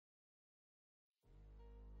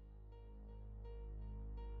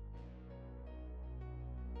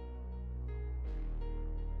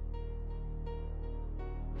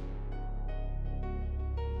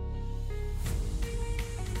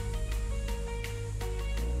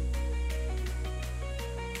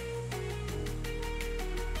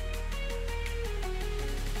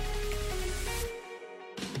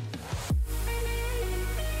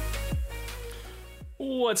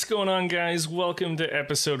What's going on, guys? Welcome to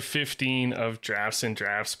episode 15 of Drafts and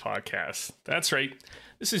Drafts podcast. That's right.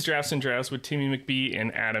 This is Drafts and Drafts with Timmy McBee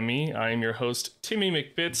and Adam E. I am your host, Timmy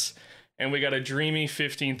McBits, and we got a dreamy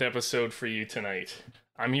 15th episode for you tonight.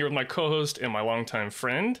 I'm here with my co-host and my longtime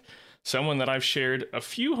friend, someone that I've shared a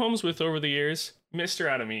few homes with over the years, Mr.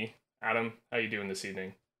 Adam E. Adam, how you doing this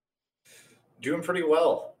evening? Doing pretty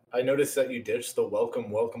well. I noticed that you ditched the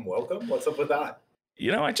welcome. What's up with that?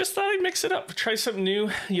 You know, I just thought I'd mix it up, try something new.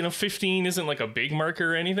 15 isn't like a big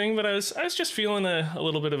marker or anything, but I was just feeling a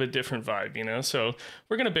little bit of a different vibe, so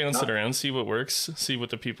we're going to bounce it around, see what works, see what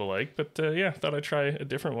the people like. But thought I'd try a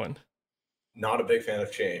different one. Not a big fan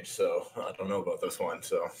of change, so I don't know about this one.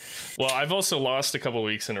 Well, I've also lost a couple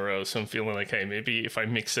weeks in a row, so I'm feeling like, hey, maybe if I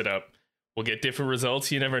mix it up, we'll get different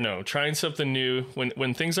results. You never know. Trying something new.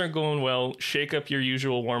 When things aren't going well, shake up your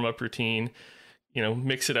usual warm-up routine.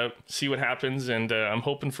 Mix it up, see what happens, and I'm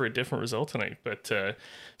hoping for a different result tonight. But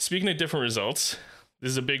speaking of different results, this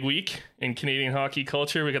is a big week in Canadian hockey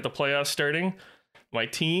culture. We got the playoffs starting. My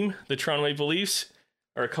team, the Toronto Maple Leafs,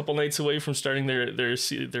 are a couple nights away from starting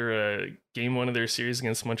their game one of their series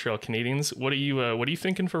against Montreal Canadiens. What are you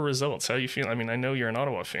thinking for results? How do you feel? I mean, I know you're an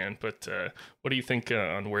Ottawa fan, but what do you think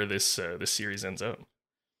on where this series ends up?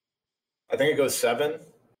 I think it goes 7.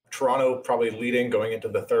 Toronto probably leading going into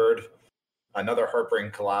the third. Another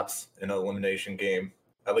heartbreaking collapse in an elimination game.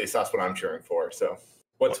 At least that's what I'm cheering for. So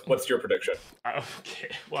what's your prediction?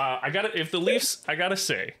 Okay. Well, I gotta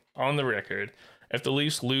say on the record, if the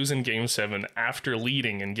Leafs lose in game 7 after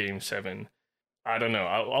leading in game 7, I don't know.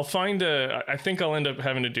 I'll find I think I'll end up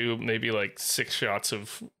having to do maybe like 6 shots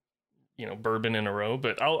of, bourbon in a row,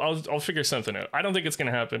 but I'll figure something out. I don't think it's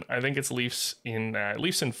going to happen. I think it's Leafs in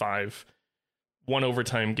 5, one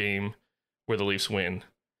overtime game where the Leafs win.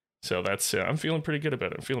 So that's, I'm feeling pretty good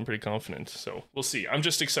about it. I'm feeling pretty confident. So we'll see. I'm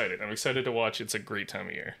just excited. I'm excited to watch. It's a great time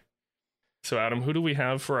of year. So Adam, who do we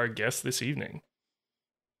have for our guest this evening?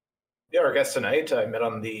 Yeah, our guest tonight, I met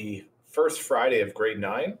on the first Friday of grade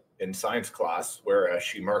 9 in science class, where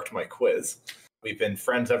she marked my quiz. We've been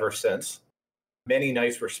friends ever since. Many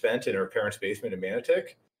nights were spent in her parents' basement in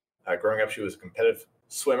Manotick. Growing up, she was a competitive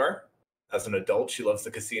swimmer. As an adult, she loves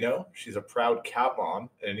the casino. She's a proud cat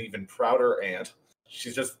mom and an even prouder aunt.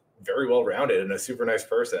 She's just very well-rounded and a super nice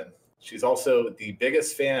person. She's also the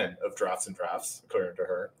biggest fan of Drafts and Drafts, according to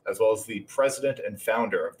her, as well as the president and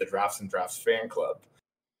founder of the Drafts and Drafts fan club.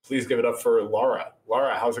 Please give it up for Laura.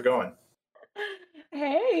 Laura, how's it going?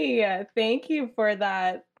 Hey, thank you for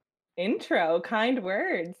that intro. Kind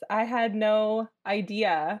words. I had no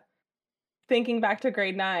idea. Thinking back to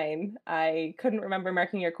grade 9, I couldn't remember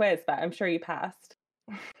marking your quiz, but I'm sure you passed.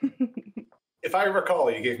 If I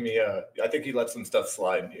recall, you gave me I think you let some stuff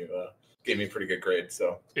slide and you gave me a pretty good grade.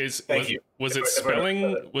 So thank you. Was it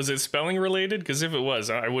spelling related? Because if it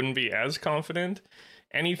was, I wouldn't be as confident.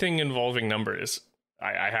 Anything involving numbers,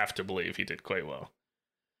 I have to believe he did quite well.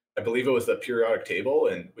 I believe it was the periodic table,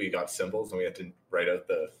 and we got symbols, and we had to write out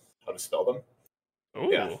how to spell them.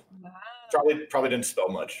 Oh, yeah. Wow. Probably didn't spell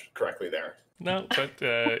much correctly there. No, but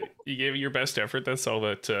you gave it your best effort. That's all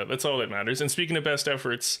that matters. And speaking of best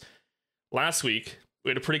efforts, last week we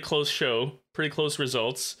had a pretty close show, pretty close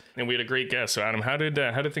results, and we had a great guest. So Adam, how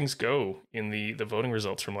did things go in the voting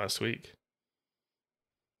results from last week?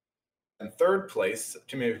 In third place,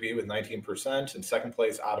 Timmy McBee with 19%. In second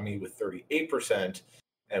place, Adam E with 38%.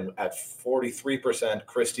 And at 43%,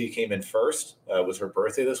 Christy came in first. It was her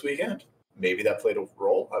birthday this weekend. Maybe that played a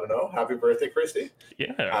role. I don't know. Happy birthday, Christy.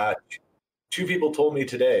 Yeah. 2 people told me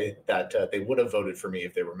today that they would have voted for me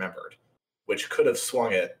if they remembered, which could have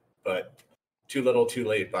swung it, but too little, too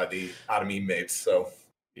late by the Adam E mates. So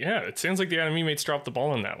yeah, it sounds like the Adam E mates dropped the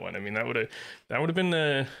ball on that one. I mean, that would have been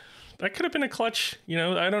that could have been a clutch.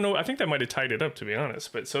 I don't know. I think that might have tied it up, to be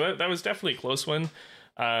honest. But so that was definitely a close one.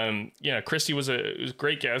 Christy was a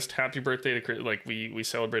great guest. Happy birthday to Christy. Like we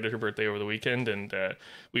celebrated her birthday over the weekend, and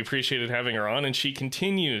we appreciated having her on. And she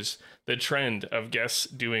continues the trend of guests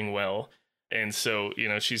doing well. And so,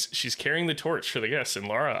 she's carrying the torch for the guests. And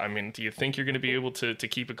Laura, I mean, do you think you're going to be able to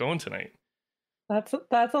keep it going tonight? That's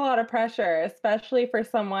a lot of pressure, especially for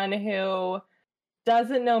someone who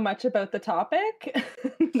doesn't know much about the topic.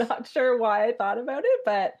 Not sure why I thought about it,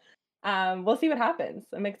 but we'll see what happens.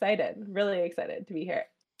 I'm excited, really excited to be here.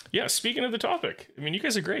 Yeah, speaking of the topic, I mean, you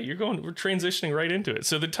guys are great. We're transitioning right into it.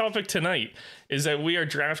 So the topic tonight is that we are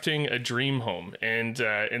drafting a dream home. And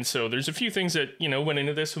so there's a few things that, went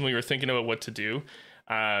into this when we were thinking about what to do.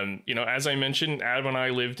 As I mentioned, Adam and I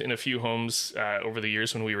lived in a few homes over the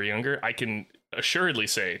years when we were younger. I can assuredly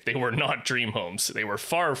say they were not dream homes. They were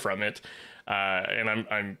far from it. And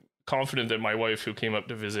I'm confident that my wife, who came up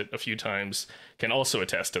to visit a few times, can also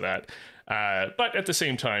attest to that. But at the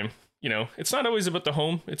same time, you know, it's not always about the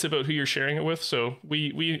home, it's about who you're sharing it with. So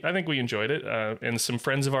I think we enjoyed it. And some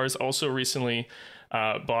friends of ours also recently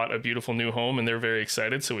bought a beautiful new home, and they're very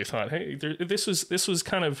excited. So we thought, hey, this was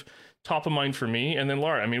kind of top of mind for me. And then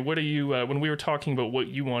Laura, I mean, what are you, when we were talking about what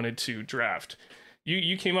you wanted to draft,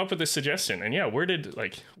 you came up with this suggestion, and yeah,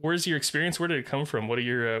 where's your experience? Where did it come from? What are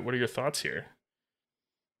your thoughts here?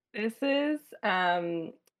 This is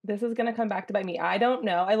going to come back to bite me. I don't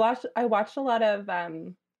know. I watched a lot of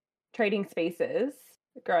Trading Spaces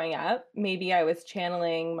growing up. Maybe I was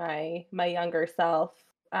channeling my younger self.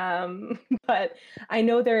 But I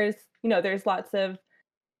know there's lots of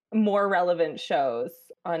more relevant shows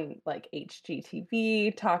on like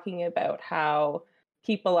HGTV talking about how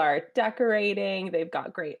people are decorating, they've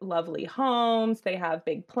got great, lovely homes, they have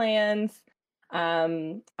big plans.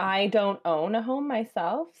 I don't own a home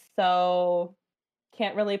myself, so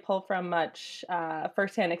can't really pull from much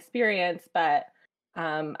firsthand experience, but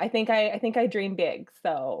I think I dream big,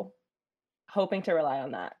 so hoping to rely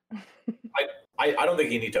on that. I don't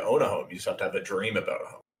think you need to own a home. You just have to have a dream about a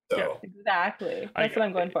home. So. Yeah, exactly. That's what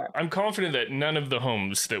I'm going for. I'm confident that none of the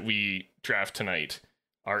homes that we draft tonight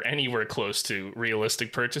are anywhere close to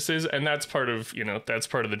realistic purchases, and that's part of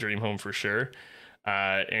the dream home for sure.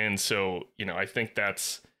 And so, you know, I think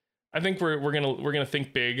we're gonna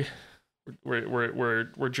think big.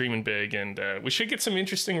 We're dreaming big, and we should get some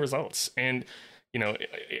interesting results. And you know,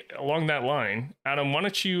 along that line, Adam, why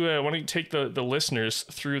don't you take the listeners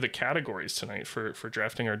through the categories tonight for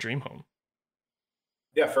drafting our dream home?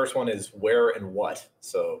 Yeah, first one is where and what.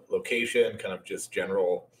 So location, kind of just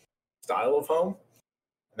general style of home.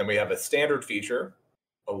 And then we have a standard feature,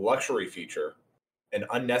 a luxury feature, an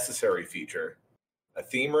unnecessary feature, a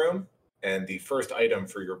theme room, and the first item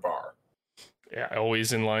for your bar. Yeah,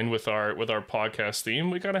 always in line with our podcast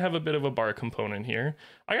theme. We got to have a bit of a bar component here.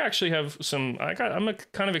 I actually have some. I'm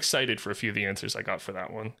kind of excited for a few of the answers I got for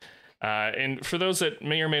that one. And for those that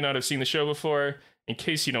may or may not have seen the show before, in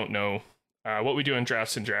case you don't know, what we do in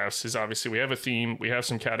Drafts and Drafts is obviously we have a theme, we have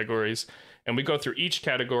some categories, and we go through each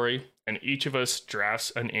category, and each of us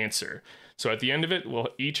drafts an answer. So at the end of it, we'll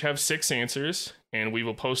each have 6 answers, and we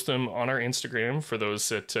will post them on our Instagram for those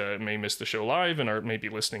that may miss the show live and are maybe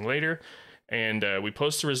listening later. And we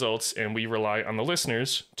post the results, and we rely on the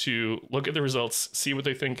listeners to look at the results, see what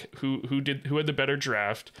they think, who had the better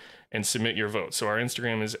draft, and submit your vote. So our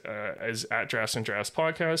Instagram is at Drafts and Drafts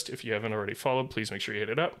Podcast. If you haven't already followed, please make sure you hit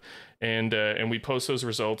it up. And we post those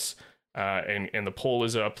results, and the poll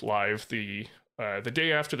is up live the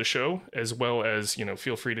day after the show, as well as, you know,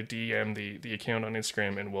 feel free to DM the account on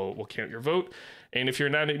Instagram, and we'll count your vote. And if you're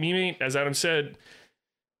not a teammate, as Adam said,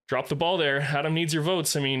 drop the ball there. Adam needs your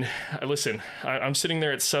votes. I mean, listen, I'm sitting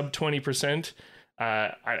there at sub 20%.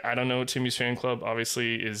 I don't know. Timmy's fan club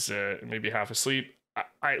obviously is maybe half asleep.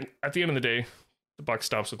 I at the end of the day, the buck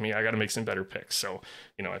stops with me. I got to make some better picks. So,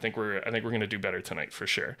 you know, I think we're going to do better tonight for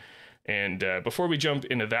sure. And before we jump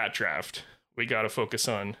into that draft, we got to focus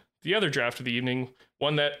on the other draft of the evening,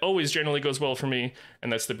 one that always generally goes well for me,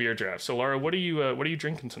 and that's the beer draft. So, Laura, what are you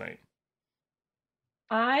drinking tonight?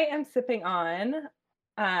 I am sipping on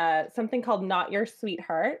something called Not Your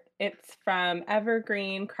Sweetheart. It's from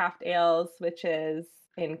Evergreen Craft Ales, which is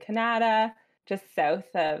in Canada, just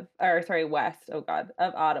west of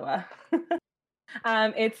Ottawa.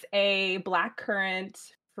 It's a blackcurrant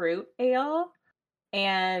fruit ale,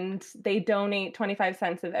 and they donate 25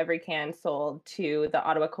 cents of every can sold to the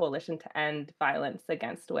Ottawa Coalition to End Violence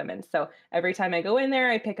Against Women. So every time I go in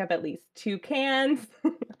there, I pick up at least 2 cans,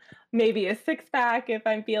 maybe a 6-pack if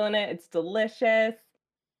I'm feeling it. It's delicious.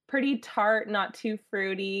 Pretty tart, not too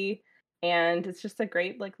fruity, and it's just a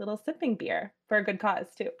great little sipping beer for a good cause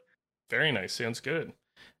too. Very nice. Sounds good.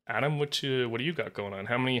 Adam, what do you got going on?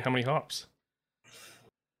 How many hops?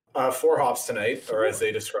 4 hops tonight, or as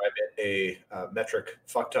they describe it, a metric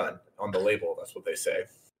fuck ton on the label. That's what they say.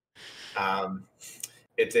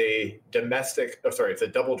 It's it's a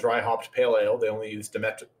double dry hopped pale ale. They only use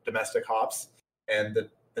domestic hops, and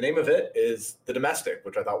the name of it is The Domestic,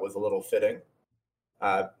 which I thought was a little fitting.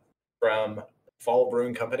 From Fall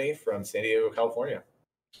Brewing Company from San Diego, California.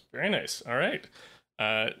 Very nice. All right.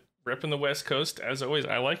 Repping the West Coast, as always.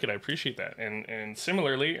 I like it. I appreciate that. And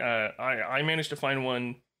similarly, I managed to find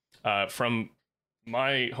one from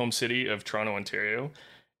my home city of Toronto, Ontario.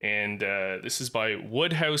 And this is by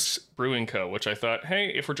Woodhouse Brewing Co., which I thought, hey,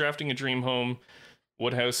 if we're drafting a dream home,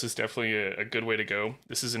 Woodhouse is definitely a good way to go.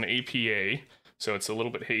 This is an APA, so it's a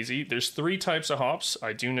little bit hazy. There's 3 types of hops.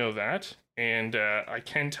 I do know that. And I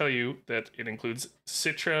can tell you that it includes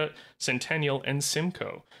Citra, Centennial, and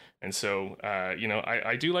Simcoe. And so,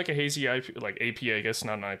 I do like a hazy like APA, I guess,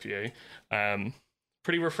 not an IPA.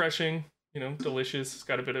 Pretty refreshing, delicious. It's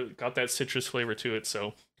got that citrus flavor to it,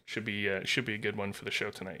 so should be a good one for the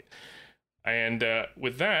show tonight. And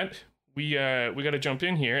with that, we got to jump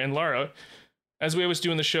in here. And Lara, as we always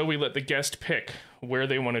do in the show, we let the guest pick where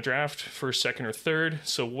they want to draft, first, second, or third.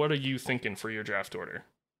 So what are you thinking for your draft order?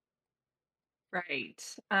 Right.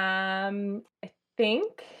 I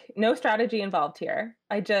think no strategy involved here.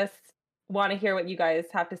 I just want to hear what you guys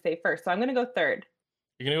have to say first. So I'm going to go third.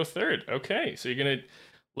 You're going to go third. Okay. So you're going to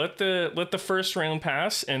let the first round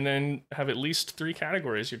pass and then have at least 3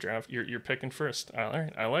 categories you're picking first. All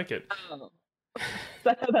right. I like it. Oh. Is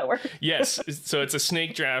that how that works? Yes. So it's a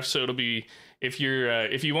snake draft. So it'll be, if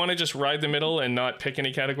you want to just ride the middle and not pick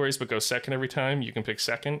any categories but go second every time, you can pick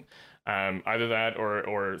second. Either that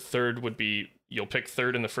or third would be, you'll pick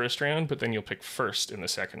third in the first round, but then you'll pick first in the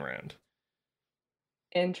second round.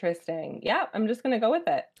 Interesting. Yeah, I'm just going to go with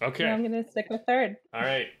it. Okay. I'm going to stick with third. All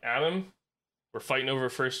right, Adam, we're fighting over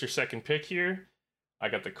first or second pick here. I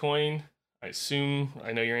got the coin. I assume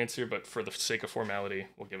I know your answer, but for the sake of formality,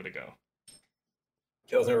 we'll give it a go.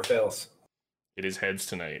 Tails never fails. It is heads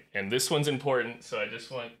tonight. And this one's important, so I just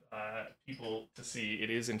want people to see it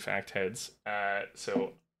is, in fact, heads.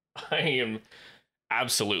 So I am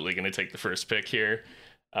absolutely going to take the first pick here.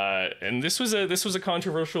 And this was a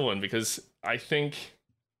controversial one because I think,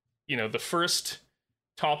 the first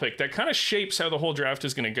topic that kind of shapes how the whole draft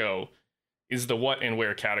is going to go is the what and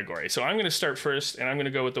where category. So I'm going to start first, and I'm going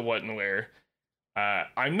to go with the what and where.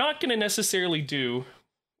 I'm not going to necessarily do,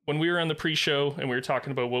 when we were on the pre-show and we were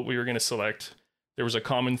talking about what we were going to select, there was a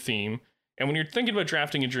common theme. And when you're thinking about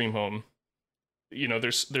drafting a dream home,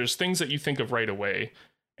 there's things that you think of right away.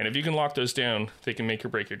 And if you can lock those down, they can make or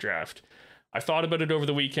break your draft. I thought about it over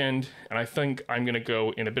the weekend, and I think I'm going to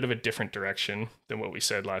go in a bit of a different direction than what we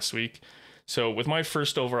said last week. So with my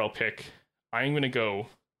first overall pick, I'm going to go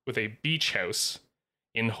with a beach house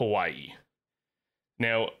in Hawaii.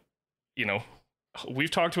 Now,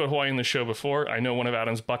 we've talked about Hawaii in the show before. I know one of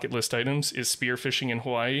Adam's bucket list items is spearfishing in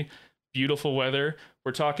Hawaii. Beautiful weather.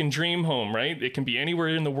 We're talking dream home, right? It can be anywhere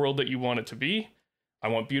in the world that you want it to be. I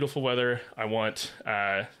want beautiful weather. I want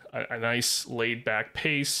a nice laid back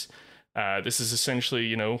pace. This is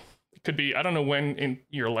essentially, it could be, I don't know when in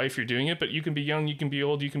your life you're doing it, but you can be young, you can be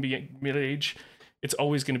old, you can be mid-age. It's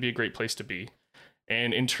always going to be a great place to be.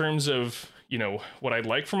 And in terms of, what I'd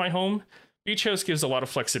like for my home, Beach House gives a lot of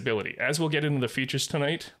flexibility. As we'll get into the features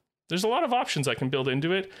tonight, there's a lot of options I can build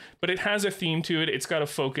into it, but it has a theme to it. It's got a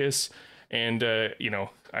focus. And,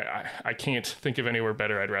 I can't think of anywhere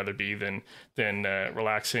better I'd rather be than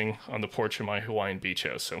relaxing on the porch of my Hawaiian beach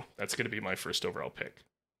house. So that's going to be my first overall pick.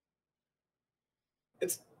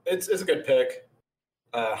 It's a good pick.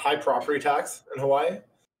 High property tax in Hawaii,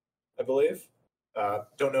 I believe.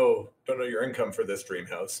 Don't know your income for this dream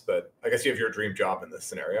house, but I guess you have your dream job in this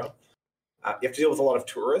scenario. You have to deal with a lot of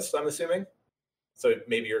tourists, I'm assuming. So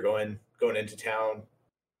maybe you're going into town,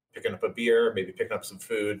 picking up a beer, maybe picking up some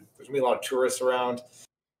food. There's gonna be a lot of tourists around.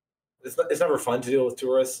 It's never fun to deal with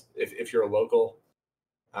tourists if you're a local.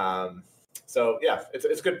 So yeah, it's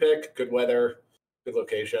a good pick, good weather, good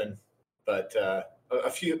location, but a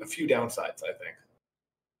few downsides, I think.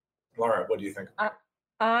 Lara, what do you think?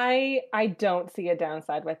 I don't see a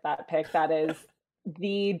downside with that pick. That is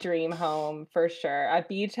the dream home for sure. A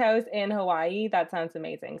beach house in Hawaii, that sounds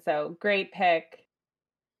amazing. So great pick.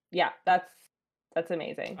 Yeah, that's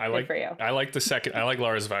amazing. Good for you. I like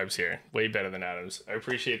Lara's vibes here. Way better than Adam's. I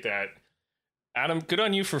appreciate that. Adam, good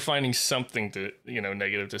on you for finding something to,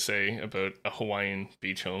 negative to say about a Hawaiian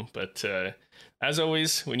beach home. But as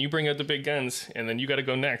always, when you bring out the big guns and then you got to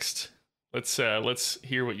go next, let's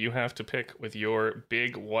hear what you have to pick with your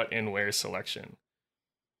big what and where selection.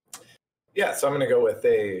 Yeah, so I'm going to go with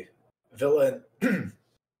a villa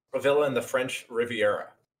in the French Riviera.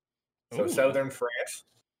 So southern France,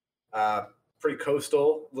 pretty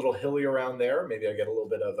coastal, a little hilly around there. Maybe I get a little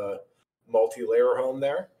bit of a multi-layer home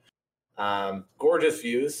there. Gorgeous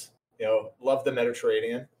views, love the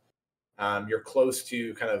Mediterranean. You're close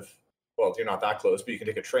to you're not that close, but you can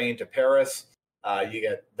take a train to Paris. You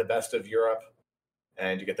get the best of Europe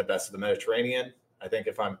and you get the best of the Mediterranean. I think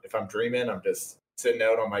if I'm dreaming, I'm just sitting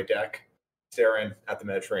out on my deck, staring at the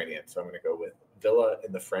Mediterranean. So I'm going to go with villa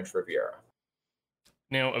in the French Riviera.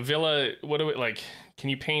 Now, a villa, what do it can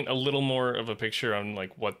you paint a little more of a picture on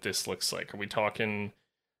what this looks like? Are we talking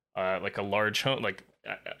like a large home?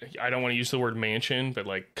 I don't want to use the word mansion, but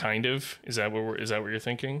kind of. Is that what you're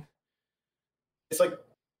thinking? It's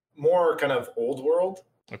more kind of old world.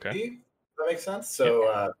 Okay. That makes sense.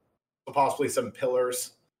 So possibly some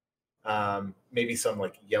pillars Maybe some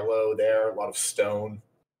like yellow there, a lot of stone,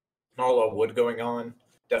 not a lot of wood going on.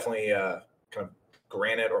 Definitely kind of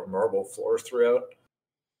granite or marble floors throughout.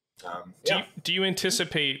 Do you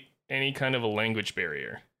anticipate any kind of a language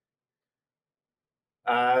barrier?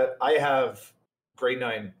 I have grade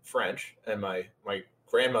 9 French, and my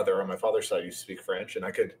grandmother on my father's side used to speak French, and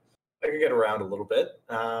I could get around a little bit.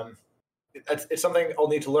 It's something I'll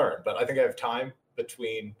need to learn, but I think I have time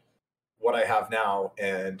between what I have now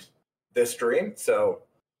and this dream. So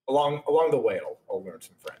along the way, I'll learn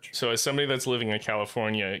some French. So as somebody that's living in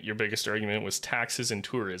California, your biggest argument was taxes and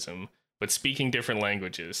tourism, but speaking different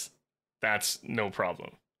languages, that's no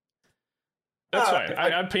problem. That's fine.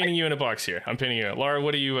 I'm painting you in a box here. I'm painting you. Laura,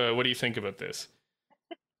 what do you think about this?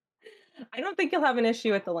 I don't think you'll have an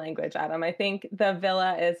issue with the language, Adam. I think the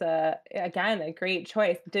villa is a great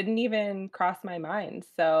choice. Didn't even cross my mind.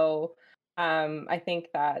 So I think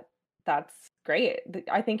that's great.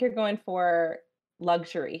 I think you're going for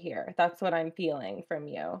luxury here. That's what I'm feeling from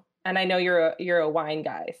you. And I know you're a wine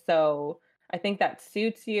guy, so I think that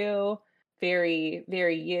suits you. Very,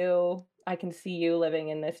 very you. I can see you living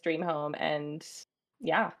in this dream home, and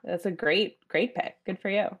yeah, that's a great pick. Good for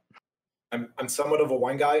you. I'm somewhat of a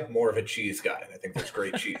wine guy, more of a cheese guy, and I think there's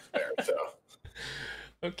great cheese there. So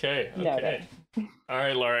okay. Noted. All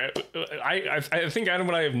right, Laura. I think Adam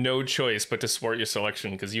and I have no choice but to support your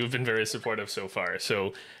selection because you've been very supportive so far.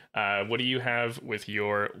 So, what do you have with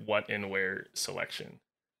your what and where selection?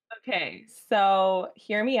 Okay, so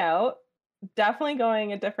hear me out. Definitely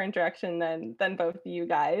going a different direction than both of you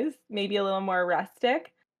guys. Maybe a little more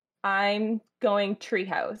rustic. I'm going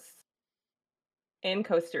treehouse in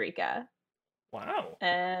Costa Rica. Wow.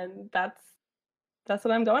 And that's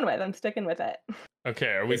what I'm going with. I'm sticking with it. Okay,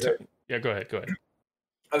 are we yeah, go ahead.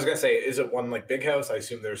 I was gonna say, is it one like big house? I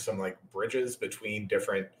assume there's some like bridges between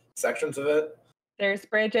different sections of it. There's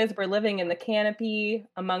bridges. We're living in the canopy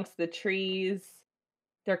amongst the trees.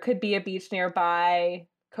 There could be a beach nearby.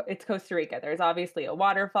 It's Costa Rica. There's obviously a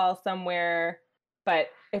waterfall somewhere, but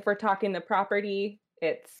if we're talking the property,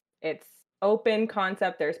 it's open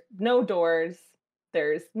concept. There's no doors.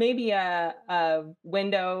 There's maybe a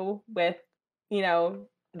window with,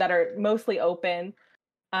 that are mostly open.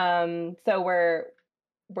 So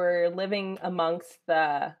we're living amongst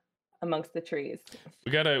the trees.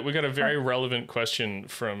 We got a very relevant question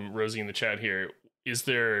from Rosie in the chat here. Is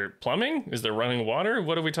there plumbing? Is there running water?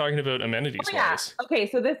 What are we talking about amenities wise? Okay,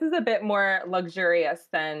 so this is a bit more luxurious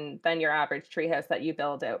than your average treehouse that you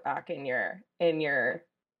build out back in your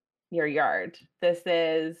yard. This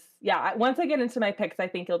is, once I get into my picks, I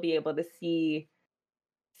think you'll be able to see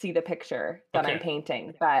the picture that I'm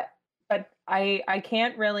painting. But I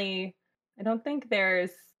can't really, I don't think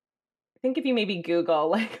there's, I think if you maybe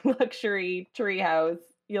Google like luxury treehouse,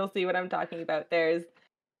 you'll see what I'm talking about. There's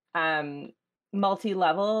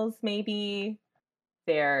multi-levels maybe.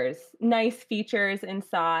 There's nice features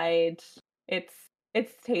inside. It's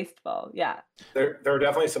tasteful. Yeah. There are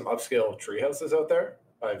definitely some upscale treehouses out there.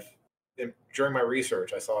 During my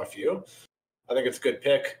research, I saw a few. I think it's a good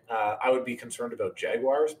pick. I would be concerned about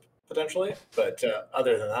jaguars potentially, but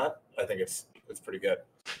other than that, I think it's pretty good.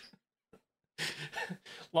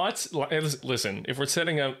 Listen, if we're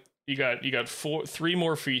setting up, you got three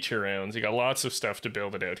more feature rounds. You got lots of stuff to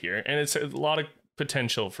build it out here, and it's a lot of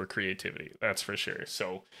potential for creativity. That's for sure.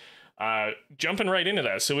 So, jumping right into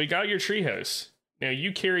that. So we got your treehouse. Now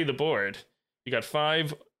you carry the board. You got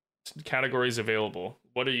 5 categories available.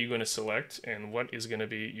 What are you going to select, and what is going to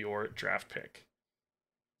be your draft pick?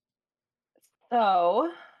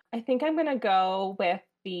 So I think I'm going to go with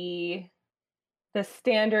the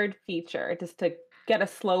standard feature, just to get a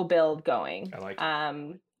slow build going. I like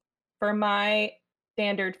it. For my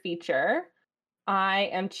standard feature, I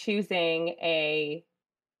am choosing a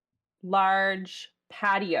large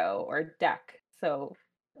patio or deck. So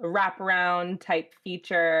a wraparound type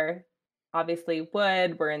feature, obviously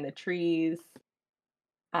wood, we're in the trees.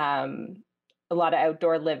 A lot of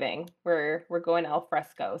outdoor living. We're going al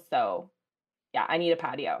fresco. So yeah, I need a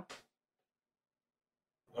patio.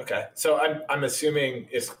 Okay, so I'm assuming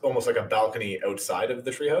it's almost like a balcony outside of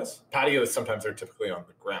the treehouse. Patios sometimes are typically on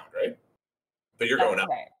the ground, right? But you're going up.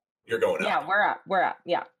 Right. You're going up. Yeah, we're up.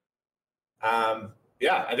 Yeah.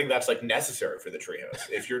 Yeah, I think that's like necessary for the treehouse.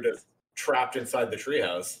 If you're just trapped inside the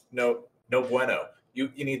treehouse, no bueno. You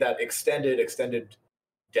need that extended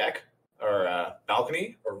deck or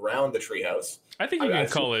balcony around the treehouse. I think you can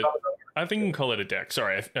call it. I think you can call it a deck.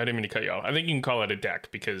 Sorry, I didn't mean to cut you off. I think you can call it a deck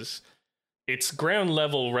because it's ground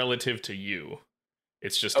level relative to you.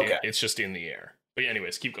 It's just it's just in the air. But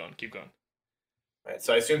anyways, keep going. Right.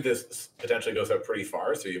 So I assume this potentially goes out pretty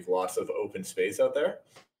far, so you have lots of open space out there.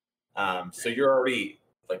 So you're already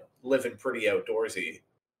like living pretty outdoorsy.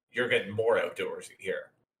 You're getting more outdoorsy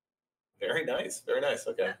here. Very nice. Very nice.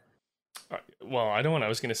 Okay. Well, I don't want. I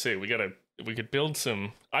was gonna say we could build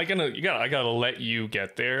some. I gotta let you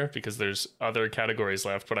get there because there's other categories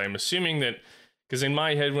left. But I'm assuming that because in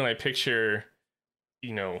my head when I picture,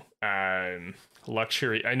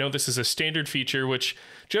 luxury. I know this is a standard feature, which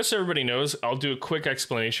just so everybody knows, I'll do a quick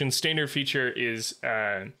explanation. Standard feature is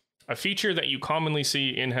a feature that you commonly see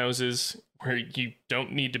in houses where you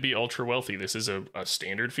don't need to be ultra wealthy. This is a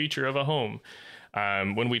standard feature of a home.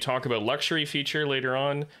 When we talk about luxury feature later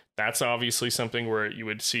on, that's obviously something where you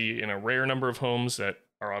would see in a rare number of homes that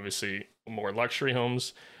are obviously more luxury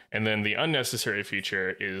homes. And then the unnecessary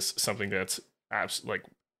feature is something that's like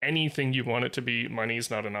anything you want it to be. Money is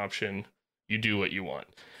not an option. You do what you want.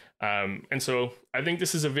 And so I think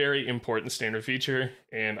this is a very important standard feature.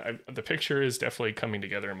 And the picture is definitely coming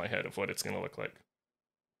together in my head of what it's going to look like.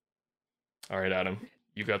 All right, Adam,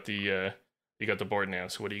 you got the board now.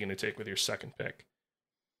 So what are you going to take with your second pick?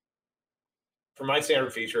 For my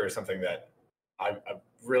standard feature is something that I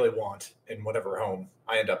really want in whatever home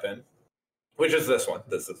I end up in, which is this one.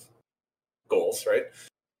 This is goals, right?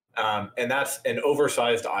 And that's an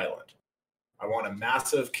oversized island. I want a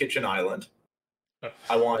massive kitchen island.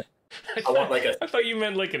 I want like a. I thought you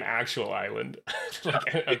meant like an actual island.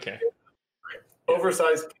 Okay.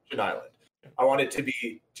 Oversized kitchen island. I want it to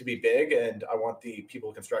be big, and I want the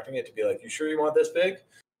people constructing it to be like, "You sure you want this big?"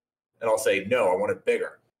 And I'll say, "No, I want it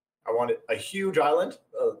bigger. I want a huge island,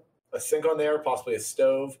 a sink on there, possibly a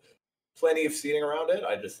stove, plenty of seating around it."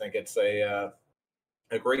 I just think it's a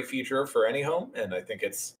great feature for any home, and I think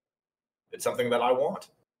it's something that I want.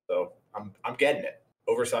 So I'm getting it.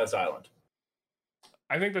 Oversized island.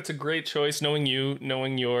 I think that's a great choice. Knowing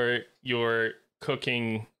your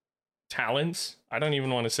cooking talents. I don't even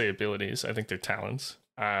want to say abilities. I think they're talents.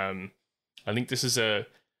 I think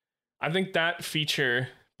that feature,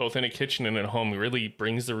 both in a kitchen and at home, really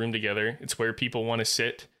brings the room together. It's where people want to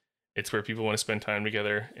sit. It's where people want to spend time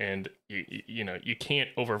together, and you can't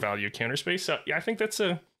overvalue counter space. So yeah, I think that's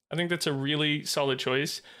a really solid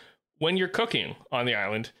choice. When you're cooking on the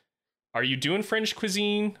island, are you doing French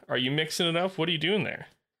cuisine? Are you mixing it up? What are you doing there?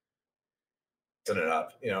 Mixing it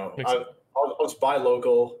up. I'll just buy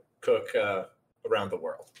local, cook around the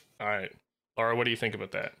world. All right, Laura, what do you think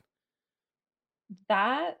about that?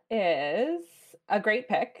 That is a great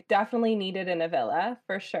pick. Definitely needed in a villa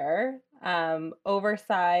for sure.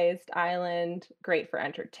 Oversized island, great for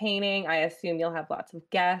entertaining. I assume you'll have lots of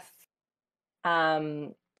guests.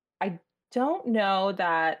 I don't know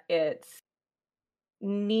that it's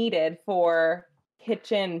needed for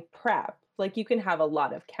kitchen prep. Like you can have a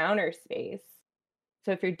lot of counter space.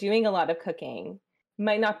 So if you're doing a lot of cooking,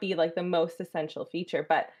 might not be like the most essential feature,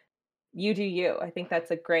 but you do you. I think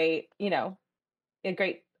that's a great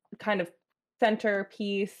kind of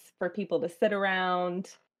centerpiece for people to sit around,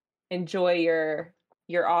 enjoy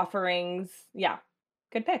your offerings. Yeah,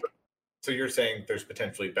 good pick. So you're saying there's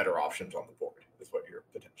potentially better options on the board, is what you're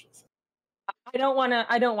potentially saying. I don't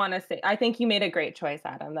want to say. I think you made a great choice,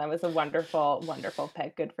 Adam. That was a wonderful, wonderful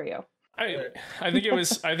pick. Good for you. I think it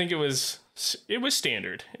was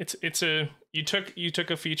standard. You took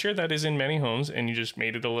a feature that is in many homes and you just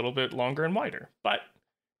made it a little bit longer and wider. But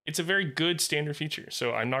it's a very good standard feature.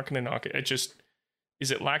 So I'm not going to knock it.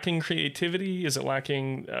 Is it lacking creativity? Is it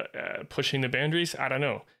lacking pushing the boundaries? I don't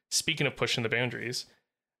know. Speaking of pushing the boundaries,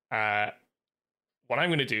 what I'm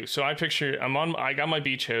going to do. So I got my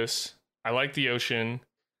beach house. I like the ocean,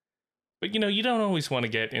 but you don't always want to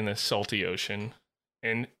get in the salty ocean,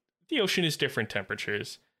 and the ocean is different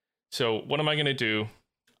temperatures. So what am I going to do?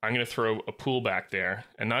 I'm going to throw a pool back there,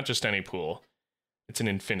 and not just any pool. It's an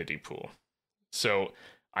infinity pool. So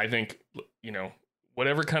I think,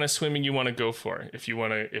 whatever kind of swimming you want to go for, if you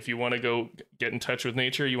want to go get in touch with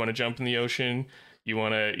nature, you want to jump in the ocean, you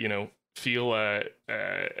want to, feel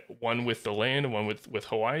one with the land, one with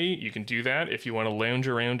Hawaii, you can do that. If you want to lounge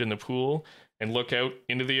around in the pool and look out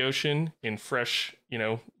into the ocean in fresh,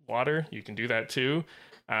 water, you can do that too.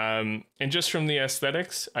 And just from the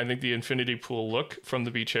aesthetics, I think the infinity pool look from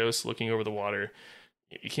the beach house looking over the water,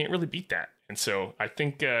 you can't really beat that. And so I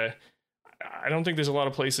think I don't think there's a lot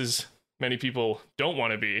of places many people don't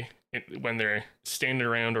want to be when they're standing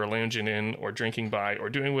around or lounging in or drinking by or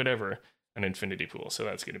doing whatever, an infinity pool. So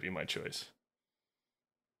that's going to be my choice.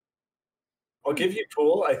 I'll give you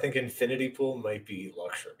pool. I think infinity pool might be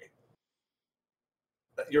luxury.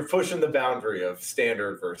 You're pushing the boundary of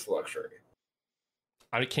standard versus luxury.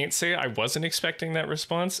 I can't say I wasn't expecting that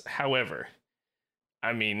response. However,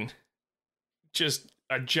 just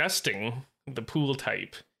adjusting the pool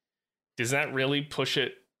type, does that really push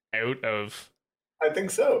it out of. I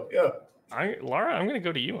think so. Yeah. Laura, I'm going to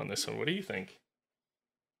go to you on this one. What do you think?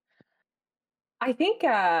 I think,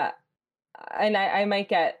 and I might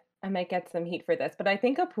get some heat for this, but I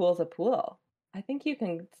think a pool's a pool. I think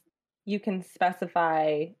you can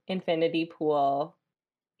specify infinity pool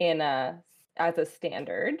in a as a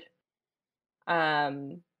standard.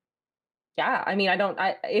 Um, yeah, I mean,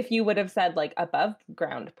 if you would have said like above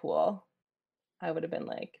ground pool, I would have been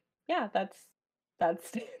like, yeah, that's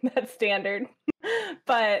that's standard.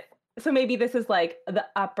 But so maybe this is like the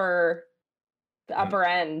upper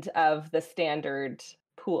end of the standard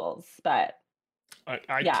pools, but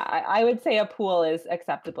I would say a pool is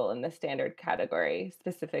acceptable in the standard category,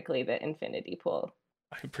 specifically the infinity pool.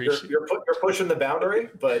 I appreciate you're pushing the boundary,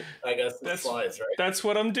 but I guess it slides, right? That's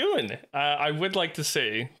what I'm doing. I would like to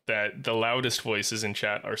say that the loudest voices in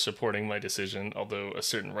chat are supporting my decision, although a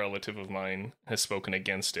certain relative of mine has spoken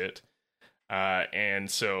against it.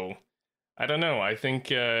 And so, I don't know. I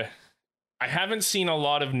think I haven't seen a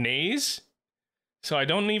lot of nays, so I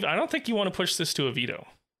don't think you want to push this to a veto.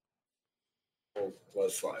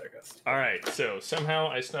 Let's slide, I guess. All right. So somehow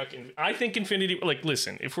I snuck in. I think infinity. Like,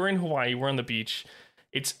 listen, if we're in Hawaii, we're on the beach.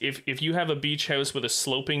 It's if you have a beach house with a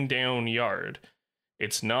sloping down yard,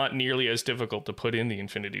 it's not nearly as difficult to put in the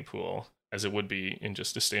infinity pool as it would be in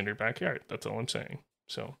just a standard backyard. That's all I'm saying.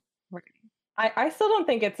 So I still don't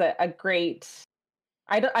think it's a great.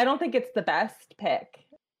 I don't think it's the best pick.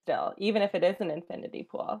 Still, even if it is an infinity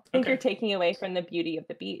pool, I think you're taking away from the beauty of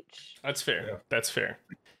the beach. That's fair. Yeah. That's fair.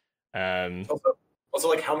 Also,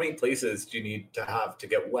 like, how many places do you need to have to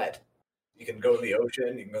get wet? You can go to the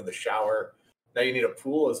ocean. You can go to the shower. Now you need a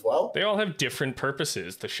pool as well? They all have different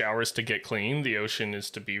purposes. The shower is to get clean. The ocean is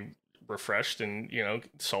to be refreshed and,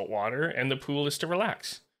 salt water. And the pool is to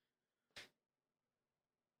relax.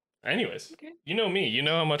 Anyways, You know me. You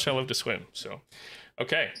know how much I love to swim. So,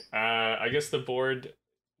 okay. I guess the board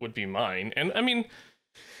would be mine. And, I mean,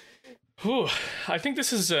 I think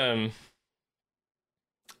this is... okay.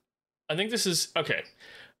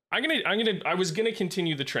 I was gonna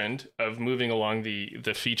continue the trend of moving along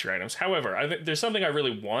the feature items. However, there's something I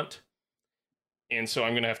really want, and so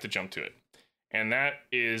I'm gonna have to jump to it. And that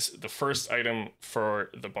is the first item for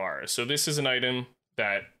the bar. So this is an item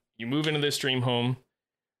that you move into this dream home.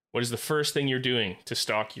 What is the first thing you're doing to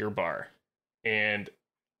stock your bar? And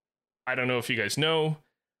I don't know if you guys know,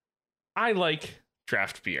 I like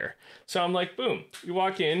draft beer. So I'm like, boom, you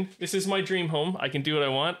walk in, this is my dream home. I can do what I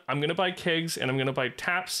want. I'm going to buy kegs and I'm going to buy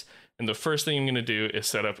taps. And the first thing I'm going to do is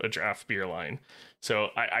set up a draft beer line. So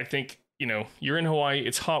I think, you're in Hawaii,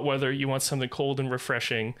 it's hot weather. You want something cold and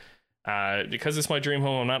refreshing. Because it's my dream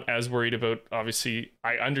home, I'm not as worried about, obviously,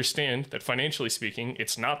 I understand that financially speaking,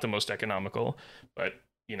 it's not the most economical, but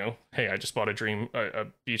hey, I just bought a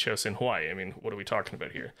beach house in Hawaii. I mean, what are we talking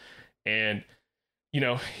about here? And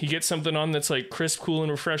you get something on that's like crisp, cool, and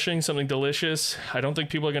refreshing, something delicious. I don't think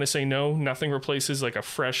people are going to say no. Nothing replaces like a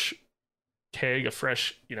fresh keg, a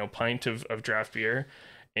fresh, pint of draft beer.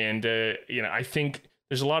 And, I think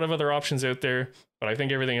there's a lot of other options out there, but I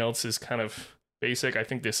think everything else is kind of basic. I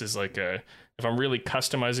think this is like if I'm really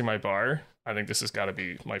customizing my bar, I think this has got to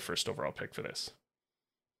be my first overall pick for this.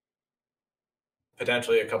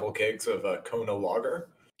 Potentially a couple kegs of Kona Lager.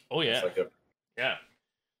 Oh, yeah. Yeah.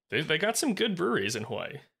 They got some good breweries in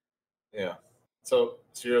Hawaii. Yeah. So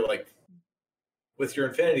you're like, with your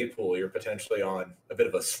infinity pool, you're potentially on a bit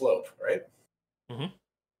of a slope, right? Mm-hmm.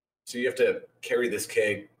 So you have to carry this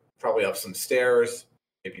keg probably up some stairs,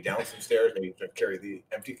 maybe down some stairs, maybe you have to carry the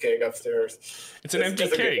empty keg upstairs. It's an empty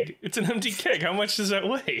keg. It's an empty keg. How much does that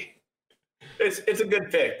weigh? It's a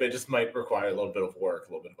good pick, but it just might require a little bit of work,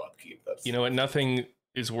 a little bit of upkeep. You know what? Nothing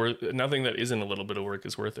that isn't a little bit of work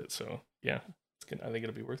is worth it. So yeah. I think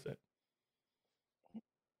it'll be worth it.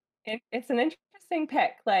 It's an interesting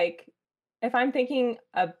pick. Like, if I'm thinking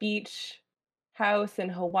a beach house in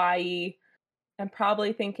Hawaii, I'm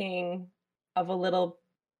probably thinking of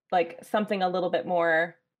something a little bit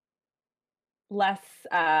more less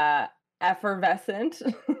effervescent,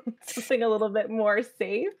 something a little bit more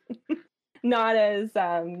safe, not as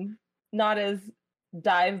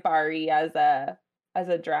dive bar-y as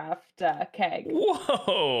a draft keg.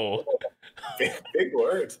 Whoa. Big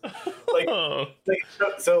words.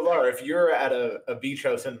 So Laura, if you're at a beach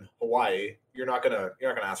house in Hawaii, you're not gonna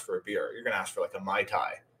ask for a beer. You're gonna ask for like a Mai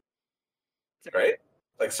Tai, right?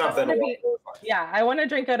 Like something. I want to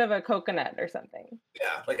drink out of a coconut or something.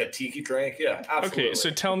 Yeah, like a tiki drink. Yeah, absolutely. Okay, so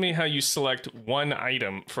tell me how you select one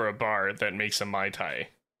item for a bar that makes a Mai Tai.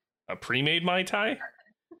 A pre-made Mai Tai?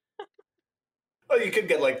 Well, you could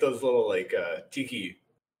get like those little like tiki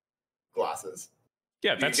glasses.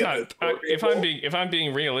 Yeah, You that's get not. the If I'm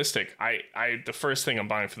being realistic, the first thing I'm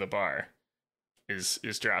buying for the bar is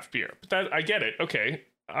draft beer. But that I get it. Okay,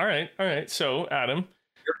 all right. So Adam,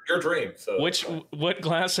 your dream. So what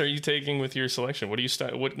glass are you taking with your selection? What do you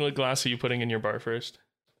what glass are you putting in your bar first?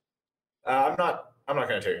 I'm not going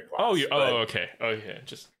to take a class. Okay. Oh yeah,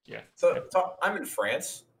 just yeah. So I'm in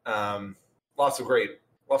France. Lots of great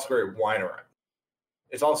wine around.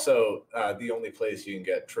 It's also the only place you can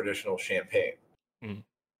get traditional champagne. Mm.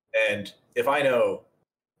 And if I know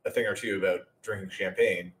a thing or two about drinking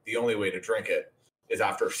champagne, the only way to drink it is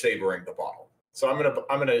after savoring the bottle. So I'm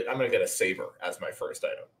gonna get a saber as my first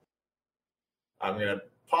item. I'm gonna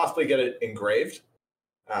possibly get it engraved.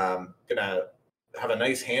 Gonna have a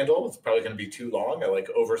nice handle. It's probably gonna be too long. I like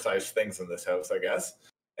oversized things in this house, I guess.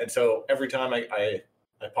 And so every time I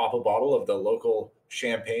pop a bottle of the local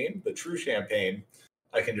champagne, the true champagne,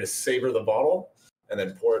 I can just saber the bottle and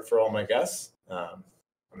then pour it for all my guests.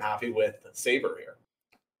 I'm happy with saber here.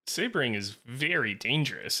 Sabering is very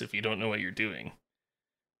dangerous if you don't know what you're doing.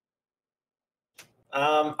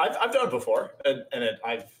 I've done it before, and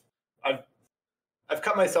I've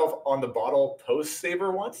cut myself on the bottle post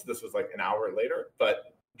saber once. This was like an hour later,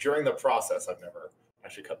 but during the process, I've never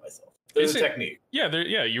actually cut myself. There's a technique.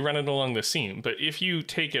 Yeah, you run it along the seam, but if you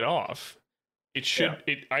take it off, it should.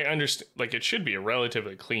 Yeah. I understand. Like it should be a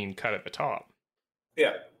relatively clean cut at the top.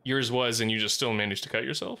 Yeah. Yours was, and you just still managed to cut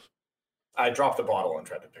yourself? I dropped the bottle and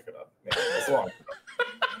tried to pick it up. Yeah, it's long.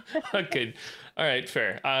 Okay. All right,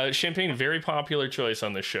 fair. Champagne, very popular choice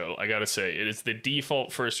on this show, I gotta say. It is the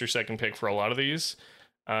default first or second pick for a lot of these.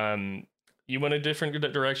 You went a different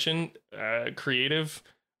direction, creative.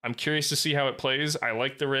 I'm curious to see how it plays. I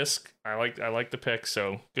like the risk. I like the pick,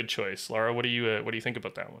 so good choice. Laura, what do you think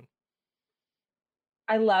about that one?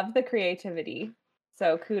 I love the creativity,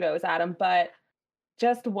 so kudos, Adam, but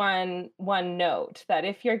just one note that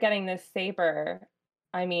if you're getting this saber,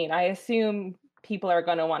 I mean, I assume people are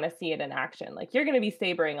going to want to see it in action. Like you're going to be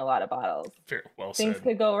sabering a lot of bottles. Fair, well Things said.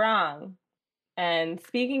 could go wrong. And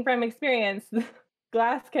speaking from experience,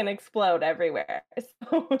 glass can explode everywhere.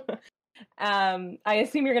 So I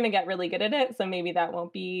assume you're going to get really good at it. So maybe that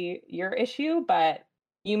won't be your issue, but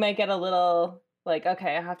you might get a little like,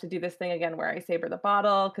 okay, I have to do this thing again where I saber the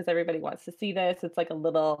bottle because everybody wants to see this. It's like a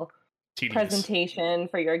little tedious presentation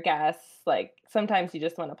for your guests. Like sometimes you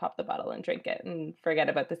just want to pop the bottle and drink it and forget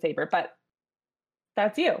about the saber, but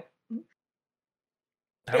that's you.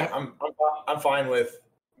 Yeah, I'm fine with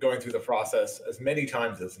going through the process as many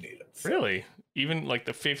times as needed. So. Really? Even like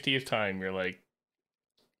the 50th time, you're like,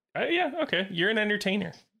 yeah, okay, you're an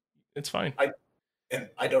entertainer. It's fine.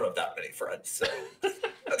 I don't have that many friends, so.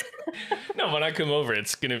 No, when I come over,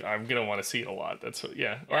 I'm gonna want to see it a lot. That's what,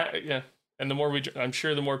 yeah. Yeah. And the more I'm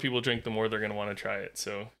sure the more people drink, the more they're gonna want to try it.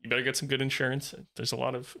 So you better get some good insurance. There's a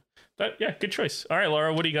lot of that. Yeah, good choice. All right,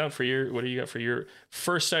 Laura, what do you got for your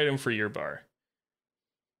first item for your bar?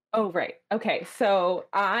 Oh, right. Okay, so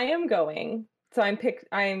I am going. So I'm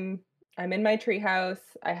in my treehouse.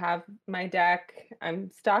 I have my deck. I'm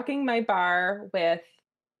stocking my bar with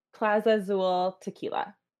Plaza Azul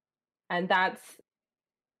tequila, and that's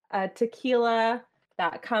a tequila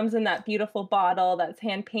that comes in that beautiful bottle that's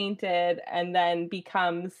hand painted and then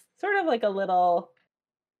becomes sort of like a little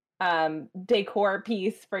decor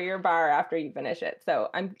piece for your bar after you finish it. So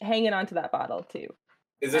I'm hanging on to that bottle too.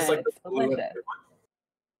 Is this like the blue and white one?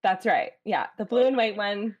 That's right. Yeah, the blue and white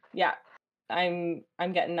one. Yeah, I'm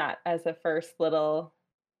getting that as a first little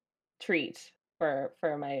treat for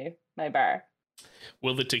my bar.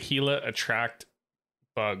 Will the tequila attract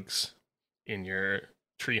bugs in your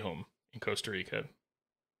tree home in Costa Rica?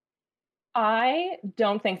 I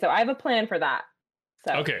don't think so. I have a plan for that.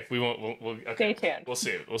 So okay, we'll okay. Stay tuned. We'll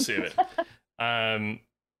see it.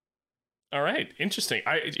 All right, interesting.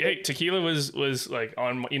 Tequila was like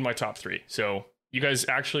in my top 3. So you guys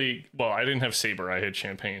actually, well, I didn't have saber. I had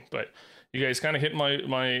champagne, but you guys kind of hit my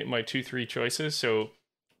 2-3 choices. So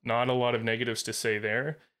not a lot of negatives to say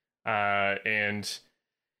there. And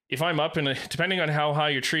if I'm up depending on how high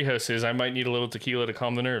your treehouse is, I might need a little tequila to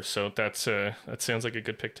calm the nerves. So that sounds like a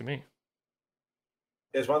good pick to me.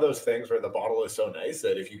 It's one of those things where the bottle is so nice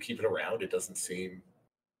that if you keep it around, it doesn't seem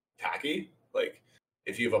tacky. Like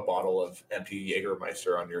if you have a bottle of empty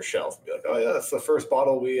Jägermeister on your shelf and be like, oh yeah, that's the first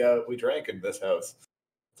bottle we drank in this house.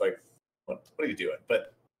 It's like, what are you doing?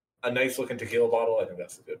 But a nice looking tequila bottle, I think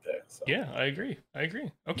that's a good pick. So. Yeah, I agree.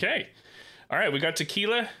 Okay. All right, we got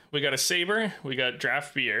tequila, we got a saber, we got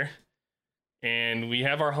draft beer, and we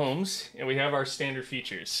have our homes, and we have our standard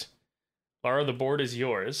features. Laura, the board is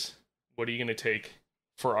yours. What are you going to take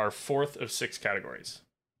for our 4th of 6 categories?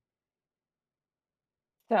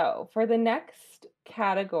 So for the next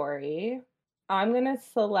category, I'm gonna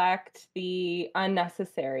select the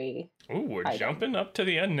unnecessary Ooh, we're item. jumping up to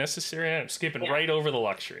the unnecessary. I'm skipping Yeah. right over the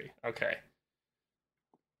luxury. Okay.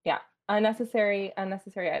 Yeah, unnecessary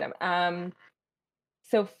item.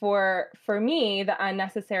 So for me, the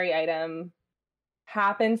unnecessary item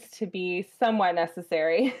happens to be somewhat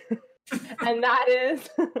necessary, and that is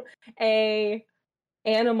a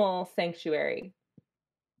animal sanctuary.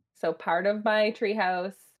 So part of my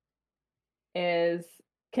treehouse is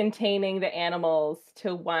containing the animals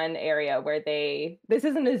to one area where this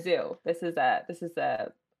isn't a zoo. This is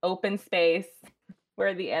a open space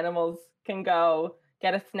where the animals can go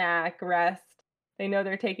get a snack, rest. They know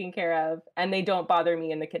they're taken care of, and they don't bother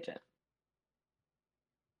me in the kitchen.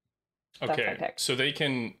 That's my Okay. pick. So they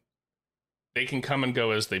can come and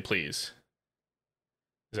go as they please.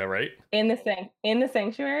 Is that right? In the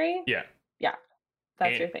sanctuary? Yeah. Yeah.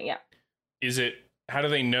 That's And your thing. Yeah. is it? How do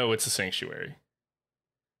they know it's a sanctuary?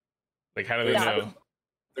 Like, how do they Yeah. know?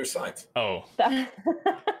 There's signs. Oh,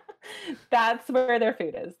 That's where their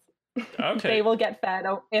food is. okay. They will get fed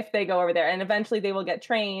if they go over there, and eventually they will get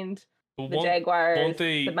trained. But The jaguars, won't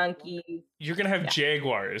they? the monkeys. You're gonna have Yeah.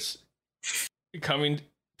 jaguars coming.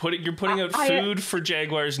 You're putting out I- food for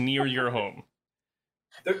jaguars near your home.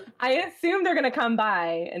 I assume they're gonna come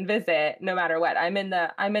by and visit no matter what. I'm in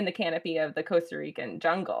the canopy of the Costa Rican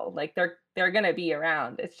jungle. Like they're gonna be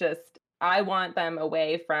around. It's just I want them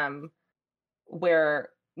away from where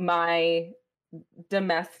my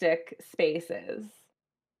domestic space is.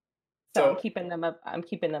 So So- I'm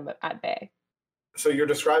keeping them at bay. So you're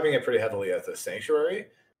describing it pretty heavily as a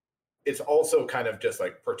sanctuary. It's also kind of just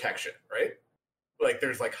like protection, right? Like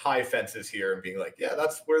there's like high fences here and being like, yeah,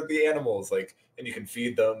 that's where the animals like, and you can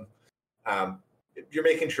feed them. You're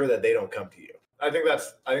making sure that they don't come to you. I think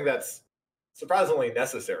that's surprisingly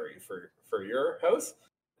necessary for your house,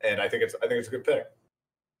 and I think it's a good pick.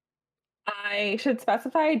 I should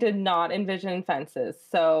specify I did not envision fences.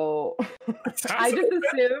 So I just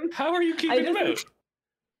assumed How are you keeping them out?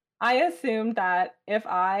 I assumed that if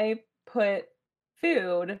I put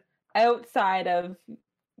food outside of,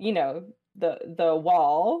 the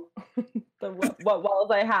wall, what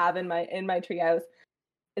walls I have in my treehouse,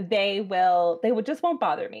 they just won't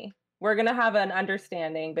bother me. We're gonna have an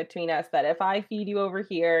understanding between us that if I feed you over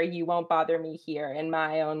here, you won't bother me here in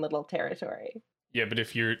my own little territory. Yeah, but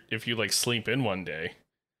if you like sleep in one day,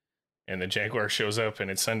 and the jaguar shows up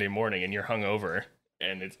and it's Sunday morning and you're hungover,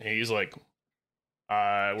 and he's like,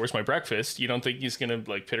 "Where's my breakfast?" You don't think he's gonna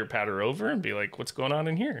like pitter patter over and be like, "What's going on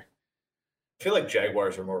in here?" I feel like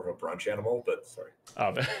jaguars are more of a brunch animal, but sorry.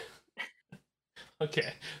 Oh,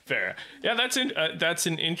 okay, fair. Yeah, that's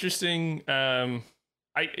an interesting.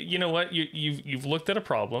 You know what, you've looked at a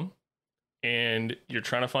problem, and you're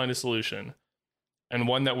trying to find a solution, and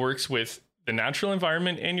one that works with the natural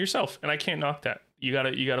environment and yourself. And I can't knock that. You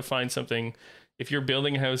gotta find something. If you're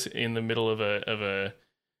building a house in the middle of a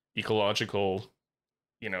ecological,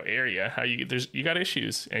 area, you got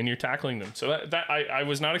issues and you're tackling them. So that I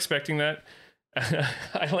was not expecting that.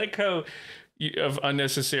 I like how of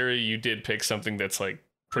unnecessary you did pick something that's like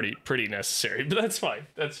pretty necessary, but that's fine.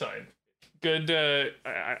 Good.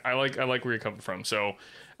 I like where you're coming from. So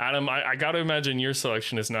Adam, I got to imagine your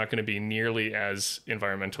selection is not going to be nearly as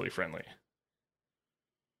environmentally friendly.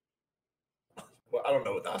 Well, I don't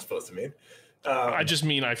know what that's supposed to mean. I just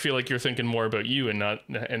mean I feel like you're thinking more about you and not.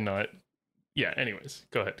 Yeah. Anyways,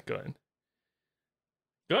 go ahead. Go ahead.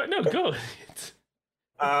 No, go.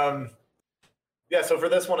 Yeah, so for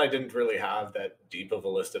this one, I didn't really have that deep of a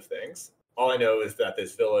list of things. All I know is that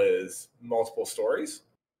this villa is multiple stories.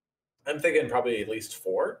 I'm thinking probably at least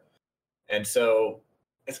 4. And so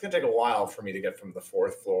it's going to take a while for me to get from the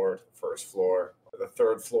 4th floor to the 1st floor, or the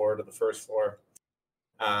 3rd floor to the 1st floor.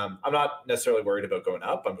 I'm not necessarily worried about going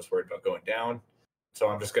up. I'm just worried about going down. So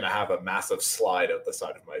I'm just going to have a massive slide out the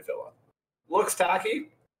side of my villa. Looks tacky,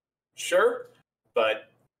 sure, but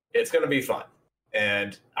it's going to be fun.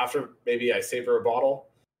 And after maybe I savor a bottle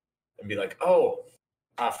and be like, oh,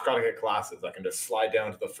 I forgot to get glasses. I can just slide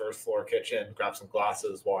down to the 1st floor kitchen, grab some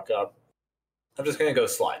glasses, walk up. I'm just going to go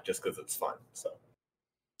slide just because it's fun. So,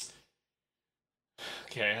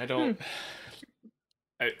 okay, I don't.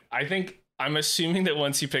 I think I'm assuming that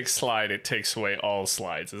once you pick slide, it takes away all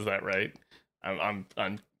slides. Is that right? I'm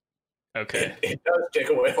okay. It does take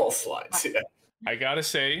away all slides. Yeah. I gotta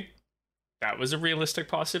say, that was a realistic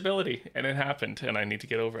possibility, and it happened, and I need to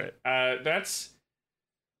get over it. That's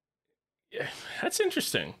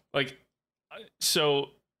interesting. Like, so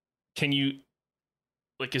can you,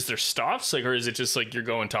 like, is there stops, like, or is it just like you're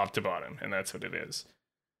going top to bottom, and that's what it is?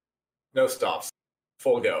 No stops.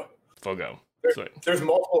 Full go. Full go. There's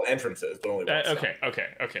multiple entrances, but only one. Okay.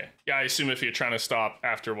 Yeah, I assume if you're trying to stop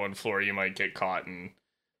after one floor, you might get caught, and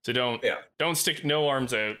so don't stick. No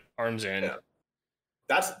arms out, arms in. Yeah.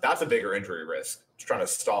 That's a bigger injury risk. Just trying to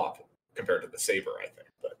stop compared to the saber, I think.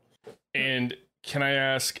 But and can I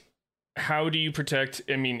ask, how do you protect?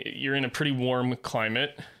 I mean, you're in a pretty warm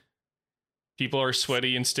climate. People are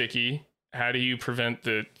sweaty and sticky. How do you prevent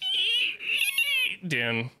the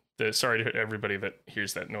sorry to everybody that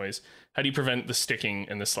hears that noise. How do you prevent the sticking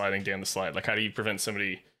and the sliding down the slide? Like, how do you prevent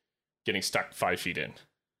somebody getting stuck 5 feet in?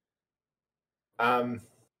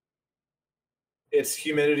 It's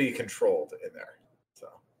humidity controlled in there. So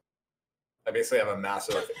I basically have a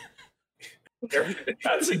massive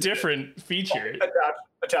That's a different feature.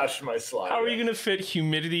 Attached to my slide. How are you going to fit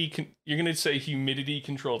humidity? You're going to say humidity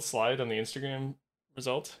controlled slide on the Instagram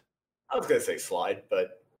result? I was going to say slide,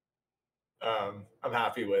 but I'm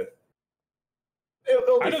happy with. I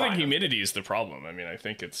don't think humidity is the problem. I mean, I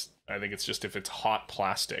think it's just if it's hot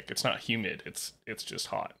plastic, it's not humid. It's just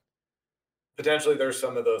hot. Potentially, there's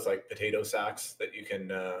some of those like potato sacks that you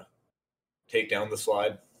can take down the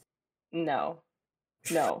slide. No.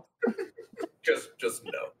 just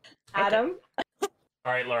no. Adam. Okay.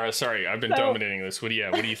 All right, Laura. Sorry, I've been dominating this. What do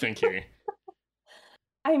you think here?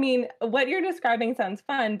 I mean, what you're describing sounds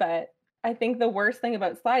fun, but I think the worst thing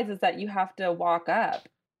about slides is that you have to walk up.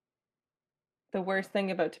 The worst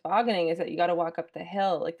thing about tobogganing is that you got to walk up the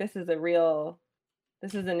hill. Like, this is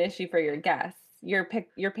an issue for your guests.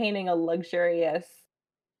 You're painting a luxurious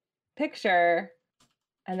picture,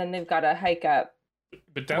 and then they've got to hike up.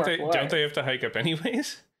 But don't they have to hike up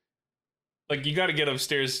anyways? Like, you got to get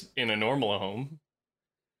upstairs in a normal home.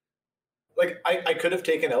 Like, I could have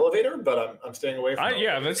taken elevator, but I'm staying away from.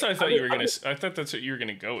 That's what I thought you were gonna. I thought that's what you were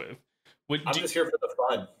gonna go with. I'm just here for the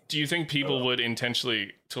fun. Do you think people would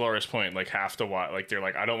intentionally, to Laura's point, like have to walk? Like, they're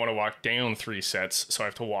like, I don't want to walk down 3 sets, so I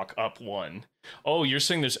have to walk up 1. Oh, you're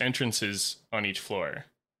saying there's entrances on each floor?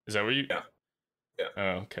 Is that where you? Yeah.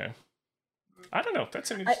 Oh, okay. I don't know.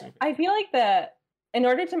 That's an interesting. I feel like in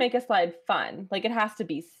order to make a slide fun, like, it has to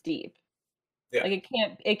be steep. Yeah. Like,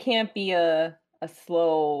 it can't be a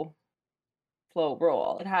slow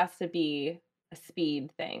roll. It has to be a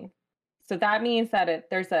speed thing. So that means that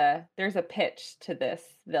there's a pitch to this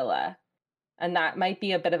villa, and that might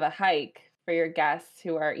be a bit of a hike for your guests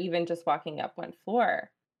who are even just walking up 1 floor.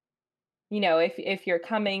 You know, if you're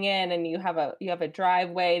coming in and you have a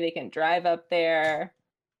driveway, they can drive up there.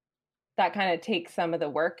 That kind of takes some of the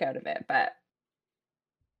work out of it, but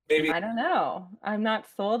maybe, I don't know. I'm not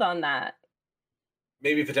sold on that.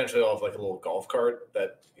 Maybe potentially I'll have like a little golf cart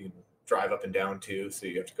that you can drive up and down too, so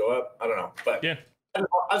you have to go up. I don't know, but yeah. I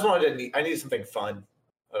just wanted I need something fun.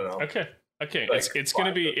 I don't know. Okay. Like, it's going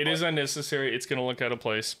to be, it is unnecessary. It's going to look out of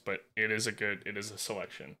place, but it is a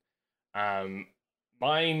selection.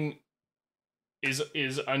 Mine is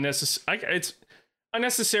unnecessary. It's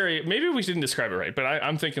unnecessary. Maybe we didn't describe it right, but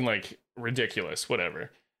I'm thinking like ridiculous,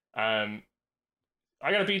 whatever. I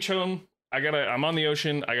got a beach home. I'm on the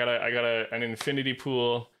ocean. I got an infinity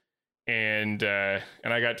pool, and I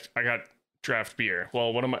got draft beer.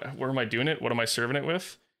 Well, what am I doing it? What am I serving it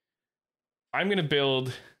with? I'm going to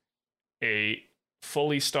build a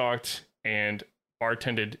fully stocked and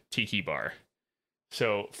bartended tiki bar.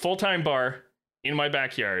 So, full-time bar in my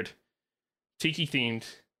backyard, tiki themed.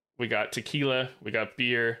 We got tequila, we got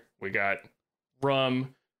beer, we got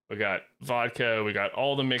rum, we got vodka, we got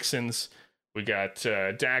all the mix-ins, we got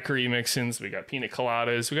daiquiri mix-ins, we got pina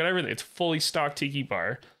coladas, we got everything. It's a fully stocked tiki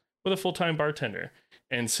bar with a full-time bartender.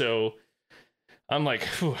 And so I'm like,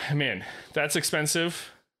 man, that's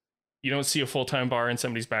expensive. You don't see a full-time bar in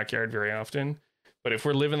somebody's backyard very often. But if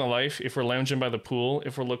we're living the life, if we're lounging by the pool,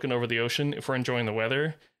 if we're looking over the ocean, if we're enjoying the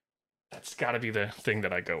weather, that's got to be the thing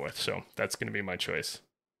that I go with. So that's going to be my choice.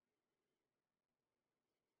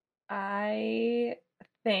 I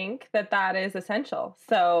think that is essential.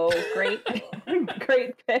 So great,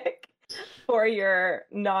 great pick for your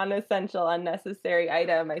non-essential, unnecessary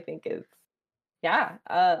item. I think is,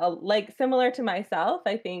 like similar to myself.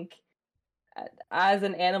 I think as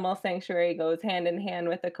an animal sanctuary goes hand in hand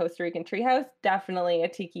with a Costa Rican treehouse, definitely a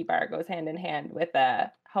tiki bar goes hand in hand with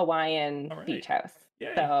a Hawaiian beach house.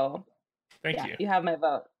 Yeah. So thank you. You have my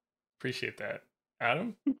vote. Appreciate that.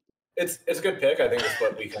 Adam? It's a good pick. I think it's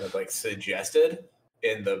what we kind of like suggested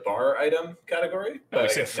in the bar item category. But I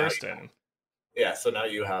said first item. Yeah, so now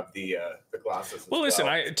you have the glasses. Well,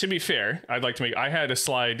 listen, to be fair, I had a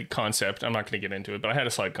slide concept. I'm not going to get into it, but I had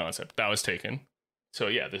a slide concept that was taken. So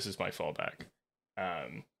yeah, this is my fallback.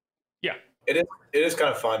 Yeah. It is kind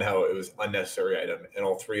of fun how it was unnecessary item, and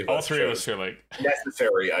all three of us are like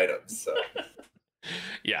necessary items. So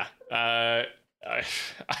Yeah. I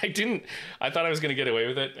didn't. I thought I was going to get away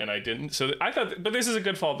with it, and I didn't. So I thought, but this is a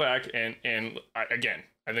good fallback, and again,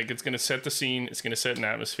 I think it's going to set the scene. It's going to set an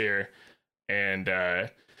atmosphere, and I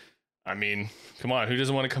mean, come on, who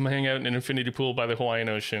doesn't want to come hang out in an infinity pool by the Hawaiian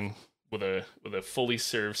Ocean with a fully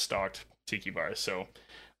served stocked tiki bar? So,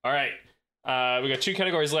 all right, we got 2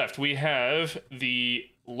 categories left. We have the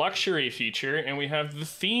luxury feature, and we have the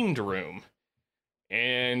themed room,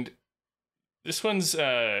 and this one's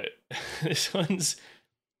with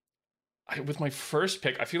my first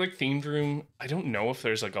pick. I feel like themed room. I don't know if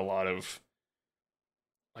there's like a lot of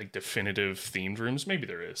like definitive themed rooms. Maybe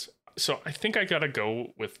there is. So I think I gotta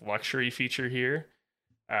go with luxury feature here.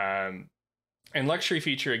 And luxury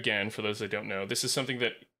feature, again, for those that don't know, this is something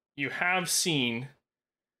that you have seen.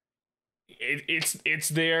 It's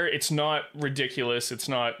there. It's not ridiculous. It's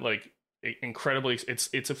not like incredibly,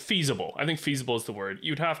 it's a feasible. I think feasible is the word.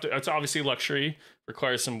 You'd have to, it's obviously luxury,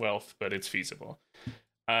 requires some wealth, but it's feasible.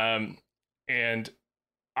 And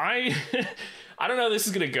I I don't know how this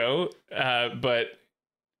is gonna go, but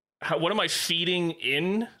what am I feeding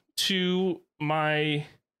in to my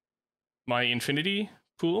infinity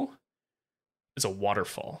pool? Is a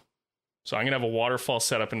waterfall. So I'm gonna have a waterfall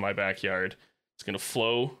set up in my backyard. It's gonna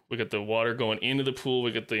flow. We got the water going into the pool.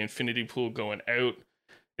 We got the infinity pool going out.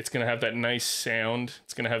 It's gonna have that nice sound.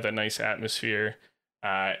 It's gonna have that nice atmosphere,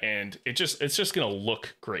 and it's just gonna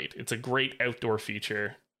look great. It's a great outdoor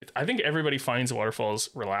feature. I think everybody finds waterfalls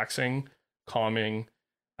relaxing, calming.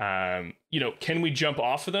 Can we jump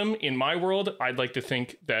off of them? In my world, I'd like to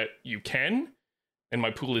think that you can, and my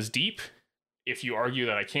pool is deep. If you argue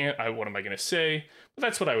that I can't, what am I gonna say? But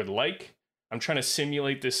that's what I would like. I'm trying to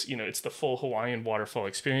simulate this. It's the full Hawaiian waterfall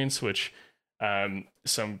experience, which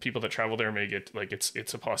some people that travel there may get like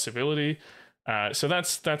it's a possibility. So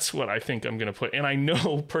that's what I think I'm gonna put. And I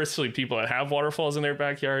know personally people that have waterfalls in their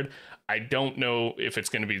backyard. I don't know if it's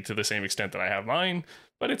going to be to the same extent that I have mine,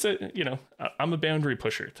 but it's I'm a boundary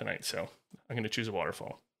pusher tonight, so I'm going to choose a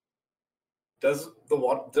waterfall. Does the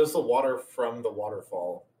water from the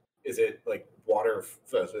waterfall, is it like water,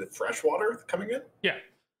 fresh water coming in? Yeah.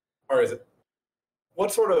 Or is it,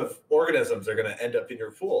 what sort of organisms are going to end up in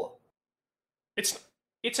your pool? It's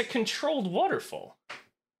a controlled waterfall.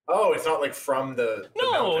 Oh, it's not like from the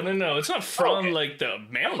mountain. No. It's not from like the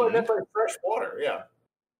mountain. That's like fresh water, yeah.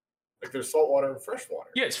 Like there's salt water and fresh water.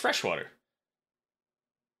 Yeah, it's fresh water.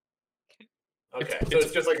 Okay,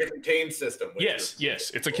 it's just like a contained system. Yes,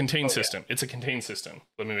 it's a contained system. It's a contained system.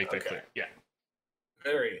 Let me make that clear. Yeah.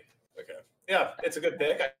 Okay. Yeah, it's a good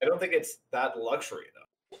pick. I don't think it's that luxury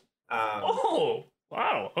though. Oh,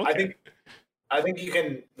 wow. Okay. I think you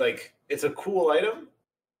can, like, it's a cool item.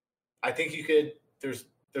 I think you could. There's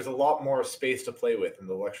a lot more space to play with in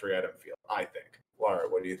the luxury item field, I think. Laura,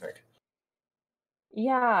 what do you think?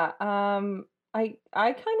 Yeah, I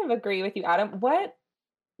kind of agree with you, Adam. What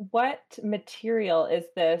material is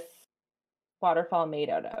this waterfall made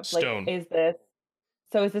out of? Stone. Like, is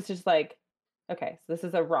this just like, okay, so this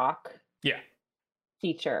is a rock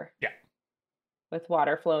feature. Yeah. With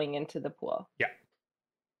water flowing into the pool. Yeah.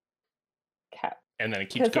 Okay. And then it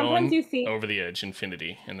keeps going over the edge,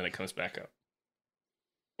 infinity, and then it comes back up.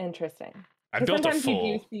 Interesting. I built a full.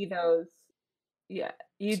 You do see those. Yeah,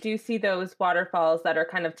 you do see those waterfalls that are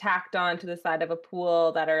kind of tacked on to the side of a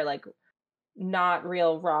pool that are like not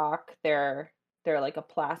real rock. They're like a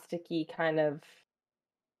plasticky kind of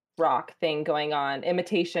rock thing going on,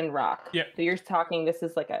 imitation rock. Yeah. So you're talking this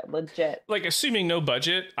is like a legit. Like assuming no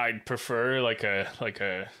budget, I'd prefer like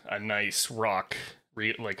a nice rock,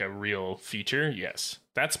 like a real feature. Yes,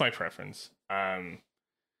 that's my preference.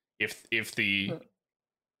 If the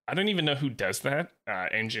I don't even know who does that.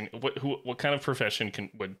 Engine. What kind of profession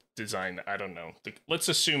would design that? I don't know. Let's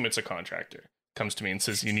assume it's a contractor. Comes to me and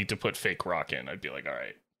says you need to put fake rock in. I'd be like, all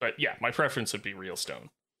right. But yeah, my preference would be real stone.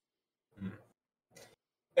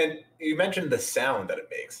 And you mentioned the sound that it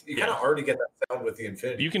makes. You kind of already get that sound with the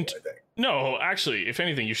infinity. You can. I think. No, actually, if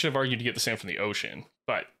anything, you should have argued to get the sound from the ocean.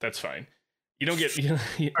 But that's fine. You don't get. You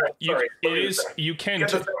can.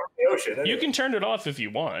 You can turn it off if you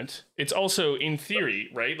want. It's also in theory,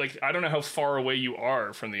 right? Like I don't know how far away you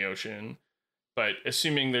are from the ocean, but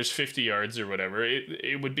assuming there's 50 yards or whatever,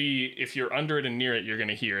 it would be if you're under it and near it, you're going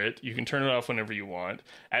to hear it. You can turn it off whenever you want.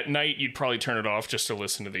 At night, you'd probably turn it off just to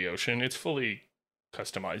listen to the ocean. It's fully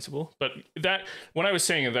customizable. But that when I was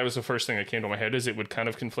saying it, that was the first thing that came to my head is it would kind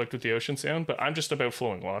of conflict with the ocean sound. But I'm just about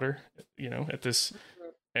flowing water, at this.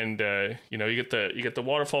 And you get the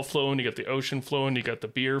waterfall flowing, you got the ocean flowing, you got the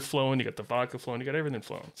beer flowing, you got the vodka flowing, you got everything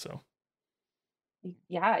flowing. So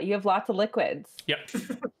yeah, you have lots of liquids. Yep.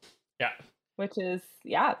 Yeah. Which is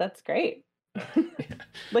that's great.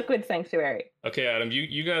 Liquid sanctuary. Okay, Adam,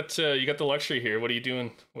 you got the luxury here. What are you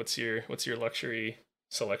doing? What's your luxury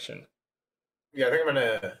selection? Yeah, I think I'm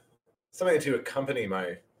gonna something to accompany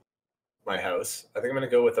my house. I think I'm gonna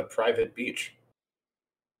go with a private beach.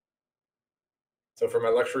 So for my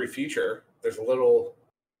luxury feature, there's a little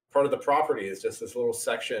part of the property is just this little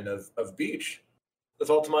section of beach that's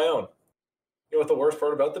all to my own. You know what the worst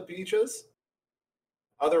part about the beach is?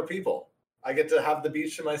 Other people. I get to have the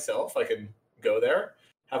beach to myself. I can go there,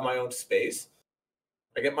 have my own space.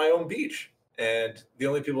 I get my own beach. And the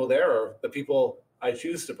only people there are the people I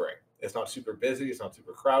choose to bring. It's not super busy, it's not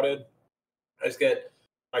super crowded. I just get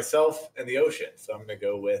myself and the ocean. So I'm going to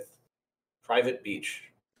go with private beach.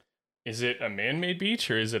 Is it a man-made beach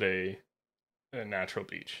or is it a natural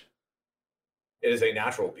beach? It is a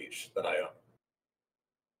natural beach that I own.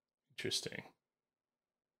 Interesting.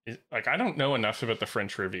 Like, I don't know enough about the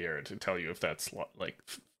French Riviera to tell you if that's like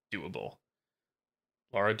doable.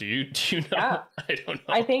 Laura, do you know? Yeah. I don't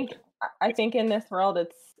know. I think in this world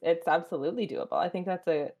it's absolutely doable. I think that's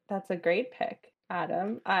a great pick,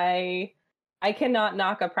 Adam. I cannot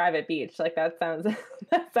knock a private beach. Like that sounds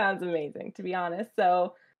that sounds amazing, to be honest.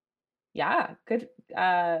 So yeah, good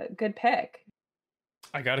pick.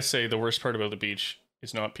 I gotta say, the worst part about the beach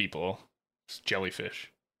is not people, it's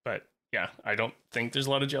jellyfish. But yeah, I don't think there's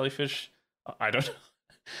a lot of jellyfish. I don't know.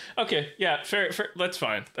 Okay, yeah, fair. That's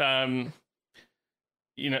fine.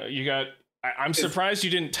 You know, you got. I'm surprised you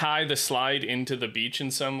didn't tie the slide into the beach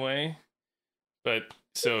in some way. But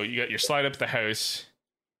so you got your slide up the house.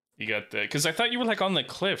 You got because I thought you were like on the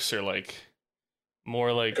cliffs or like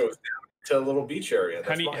more like. It goes down to a little beach area.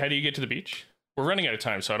 How do you get to the beach? We're running out of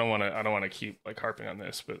time, so I don't want to keep like harping on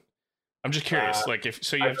this. But I'm just curious. Like if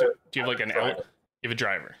so, you have to. Do you have like an out? You have a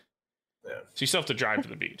driver. Yeah. So you still have to drive to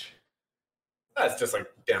the beach. That's just like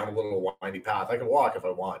down a little windy path. I can walk if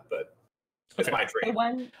I want, but it's my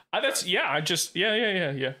dream. That's I just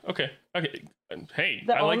yeah. Okay. Hey,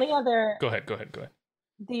 the only other. Go ahead.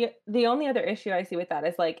 The only other issue I see with that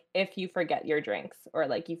is like if you forget your drinks or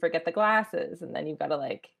like you forget the glasses and then you've got to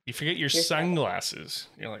like you forget your sunglasses.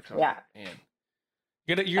 You're like, oh, yeah, man.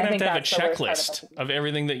 You're gonna have to have a checklist of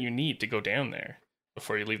everything that you need to go down there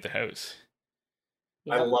before you leave the house.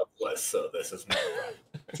 Yep. I love lists, so this is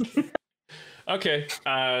no Okay.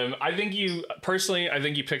 I think you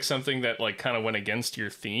picked something that like kind of went against your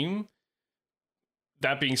theme.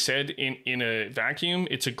 That being said, in a vacuum,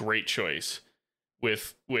 it's a great choice.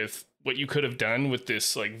 With what you could have done with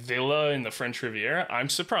this like villa in the French Riviera, I'm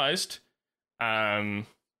surprised.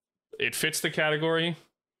 It fits the category.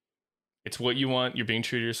 It's what you want. You're being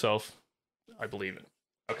true to yourself. I believe it.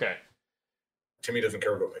 Okay. Timmy doesn't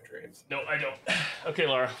care about my dreams. No, I don't. Okay,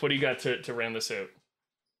 Laura, what do you got to round this out?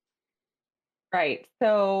 Right.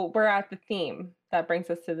 So we're at the theme. That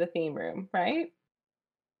brings us to the theme room, right?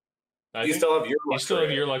 You still have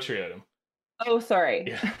your luxury item. Oh, sorry.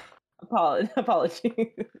 Yeah. Apologies.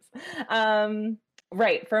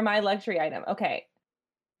 Right, for my luxury item. Okay.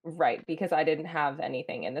 Right, because I didn't have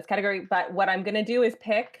anything in this category. But what I'm gonna do is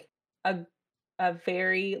pick a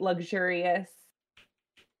very luxurious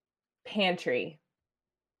pantry.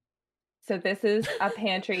 So this is a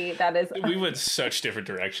pantry that is. We went such different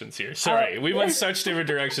directions here. Sorry, we went such different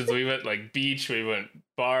directions. We went like beach, we went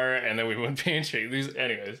bar, and then we went pantry.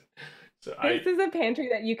 Anyways. So this is a pantry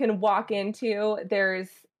that you can walk into. There's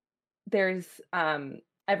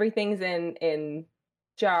everything's in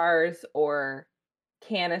jars or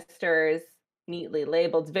canisters, neatly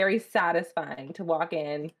labeled. It's very satisfying to walk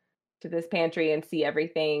in to this pantry and see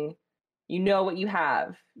everything. You know what you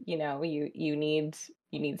have. You know, you need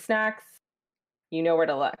snacks. You know where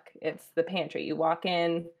to look. It's the pantry. You walk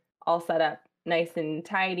in, all set up nice and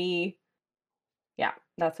tidy. Yeah,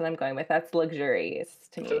 that's what I'm going with. That's luxurious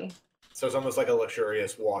to me. So it's almost like a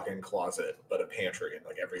luxurious walk-in closet, but a pantry, and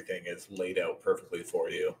like everything is laid out perfectly for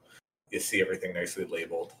you. You see everything nicely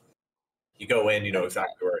labeled. You go in, you know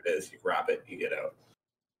exactly where it is. You grab it, you get out.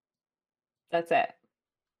 That's it.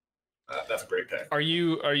 That's a great pick. Are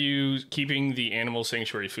you keeping the animal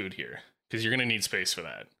sanctuary food here? Because you're gonna need space for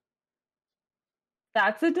that.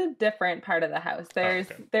 That's a different part of the house. There's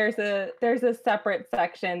a separate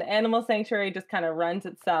section. The animal sanctuary just kind of runs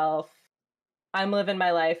itself. I'm living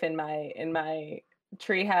my life in my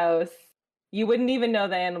tree house. You wouldn't even know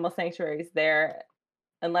the animal sanctuary is there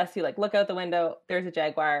unless you like look out the window. There's a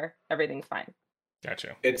jaguar. Everything's fine.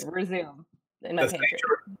 Gotcha. It's resume in my pantry.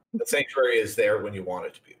 The sanctuary is there when you want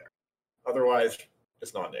it to be there. Otherwise,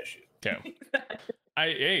 it's not an issue. Yeah.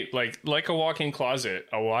 Like a walk-in closet,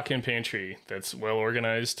 a walk-in pantry that's well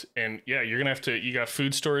organized, and yeah, you're gonna have to. You got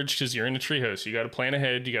food storage because you're in a treehouse. You got to plan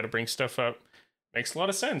ahead. You got to bring stuff up. Makes a lot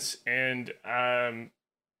of sense. And I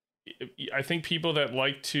think people that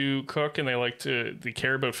like to cook and they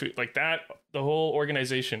care about food like that, the whole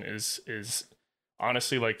organization is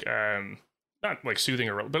honestly like not like soothing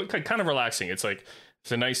or but kind of relaxing. It's like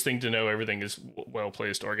it's a nice thing to know everything is well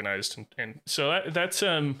placed, organized, and so that's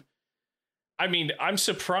I mean, I'm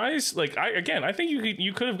surprised. Like I think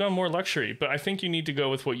you could have gone more luxury, but I think you need to go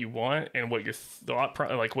with what you want and what your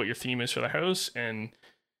like what your theme is for the house. And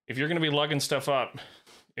if you're going to be lugging stuff up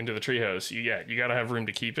into the treehouse, you got to have room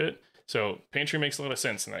to keep it. So pantry makes a lot of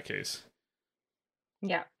sense in that case.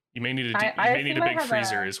 Yeah, you may need a big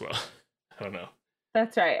freezer as well. I don't know.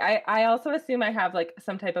 That's right. I also assume I have like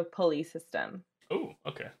some type of pulley system. Oh,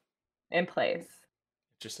 okay. In place.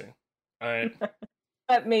 Interesting. All right.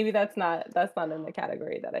 But maybe that's not in the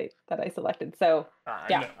category that I selected. So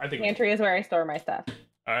yeah, I think pantry is where I store my stuff.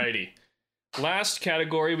 Alrighty. Last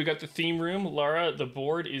category, we got the theme room. Laura, the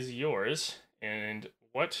board is yours. And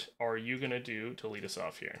what are you gonna do to lead us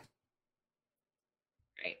off here?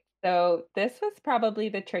 Right. So this was probably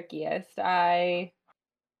the trickiest. I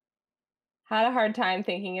had a hard time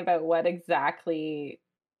thinking about what exactly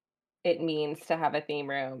it means to have a theme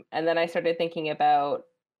room. And then I started thinking about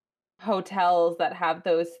hotels that have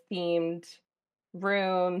those themed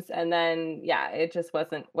rooms, and then it just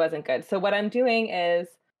wasn't good. So what I'm doing is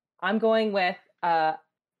I'm going with a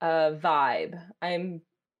vibe. I'm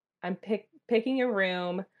picking a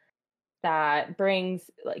room that brings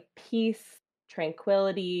like peace,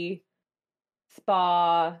 tranquility,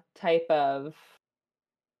 spa type of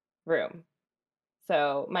room.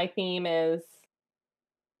 So my theme is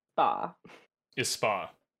spa. Is spa. Is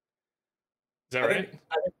that right?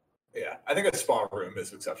 I think a spa room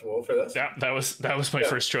is acceptable for this. Yeah, that was my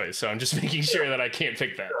first choice. So I'm just making sure that I can't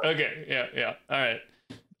pick that. Okay, yeah. All right.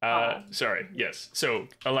 Sorry. Yes. So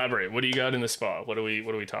elaborate. What do you got in the spa? What are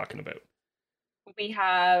we talking about? We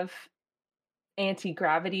have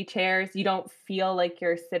anti-gravity chairs. You don't feel like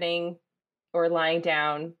you're sitting or lying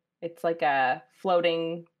down. It's like a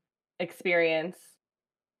floating experience.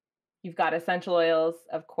 You've got essential oils,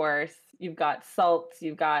 of course. You've got salts.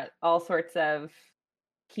 You've got all sorts of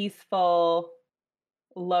peaceful,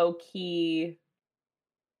 low-key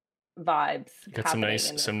vibes. Got some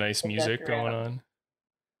nice music going on.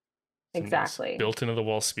 Exactly. Nice built into the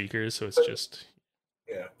wall speakers, so it's just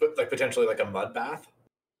but like potentially like a mud bath.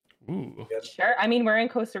 Ooh. Sure. I mean, we're in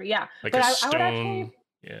Costa Rica. Yeah. Like but a stone.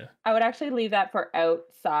 I would actually leave that for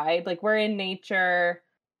outside. Like we're in nature.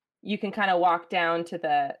 You can kind of walk down to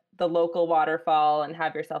the local waterfall and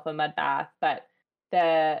have yourself a mud bath, but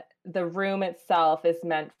the room itself is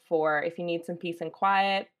meant for if you need some peace and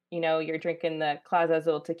quiet. You're drinking the Clase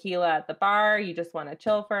Azul tequila at the bar. You just want to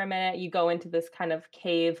chill for a minute. You go into this kind of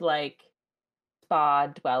cave-like spa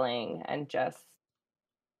dwelling and just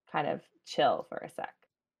kind of chill for a sec.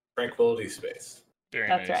 Tranquility space.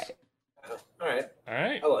 That's nice. Right. All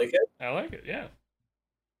right. I like it. Yeah.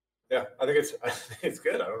 Yeah, I think it's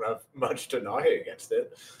good. I don't have much to knock against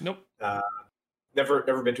it. Nope.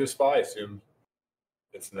 Never been to a spa. I assume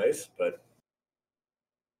it's nice, but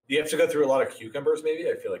you have to go through a lot of cucumbers. Maybe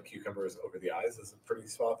I feel like cucumbers over the eyes is a pretty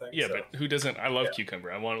spa thing. Yeah, but who doesn't? I love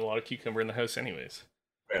cucumber. I want a lot of cucumber in the house, anyways.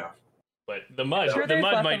 Yeah. But the mud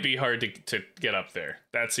might be hard to get up there.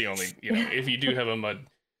 That's the only if you do have a mud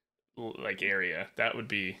like area, that would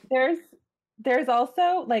be. There's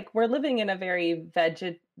also like we're living in a very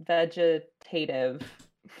vegetative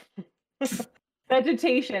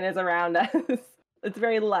vegetation is around us. It's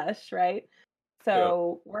very lush, right?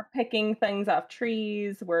 So we're picking things off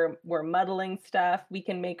trees. We're muddling stuff. We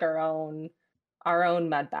can make our own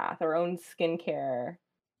mud bath, our own skincare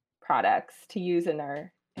products to use in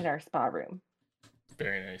our spa room.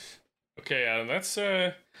 Very nice. Okay, Adam, that's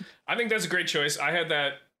I think that's a great choice. I had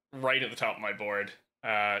that right at the top of my board.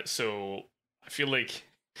 So I feel like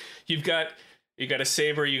you got a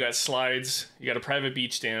saber, you got slides, you got a private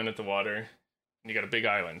beach down at the water, and you got a big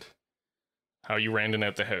island. How are you rounding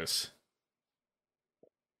out the house?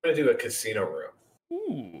 I'm gonna do a casino room.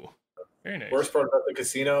 Ooh, very nice. Worst part about the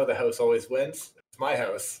casino, the house always wins. It's my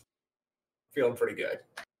house. Feeling pretty good.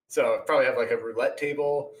 So I'd probably have like a roulette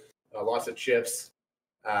table, lots of chips,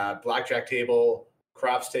 blackjack table,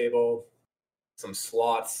 craps table, some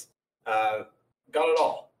slots. Got it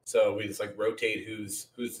all. So we just like rotate who's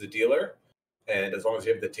the dealer, and as long as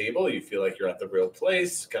you have the table, you feel like you're at the real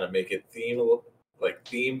place. Kind of make it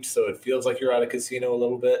themed, so it feels like you're at a casino a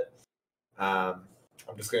little bit. I'm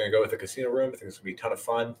just gonna go with the casino room. I think it's gonna be a ton of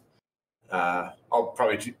fun. I'll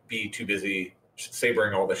probably be too busy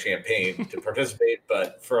savoring all the champagne to participate,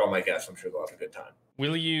 but for all my guests, I'm sure they'll have a good time.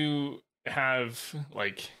 Will you have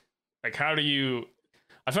like how do you?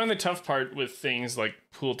 I find the tough part with things like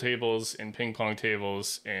pool tables and ping pong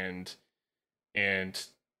tables and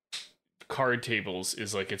card tables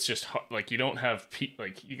is like it's just like you don't have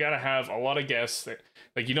like you gotta have a lot of guests that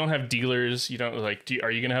like you don't have dealers, you don't like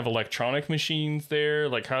are you gonna have electronic machines there?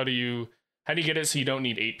 Like how do you get it so you don't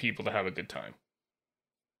need 8 people to have a good time?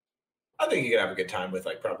 I think you can have a good time with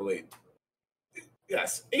like probably,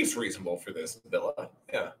 yes, 8's reasonable for this villa.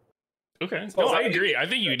 Yeah. Okay. No, I agree. I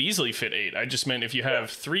think you could easily fit 8. I just meant if you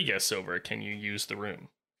have 3 guests over, can you use the room?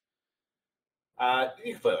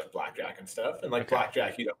 You can play like blackjack and stuff, and like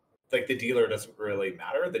blackjack, you don't like the dealer doesn't really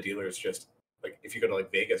matter. The dealer is just like if you go to like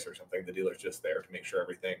Vegas or something, the dealer's just there to make sure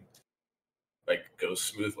everything like goes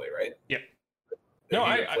smoothly, right? Yeah. No,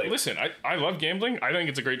 listen. I love gambling. I think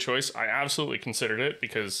it's a great choice. I absolutely considered it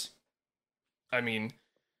because, I mean,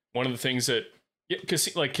 one of the things that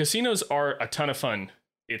casinos are a ton of fun.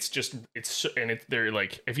 They're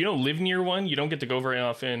like if you don't live near one, you don't get to go very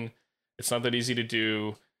often. It's not that easy to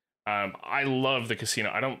do. I love the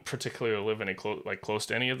casino. I don't particularly live in close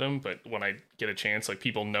to any of them, but when I get a chance, like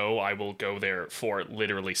people know I will go there for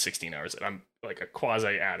literally 16 hours. I'm like a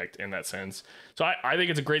quasi addict in that sense. So I think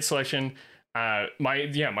it's a great selection.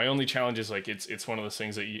 My only challenge is like it's one of those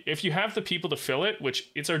things that if you have the people to fill it, which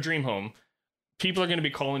it's our dream home, people are going to be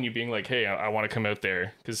calling you being like, hey, I want to come out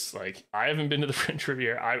there because like I haven't been to the French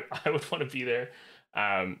Riviera. I would want to be there.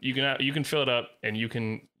 You can fill it up and you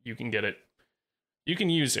can get it. You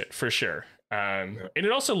can use it for sure. And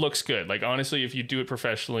it also looks good. Like, honestly, if you do it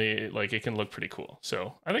professionally, like it can look pretty cool.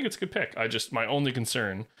 So I think it's a good pick. My only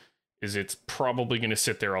concern is it's probably going to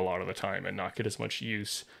sit there a lot of the time and not get as much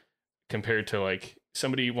use compared to like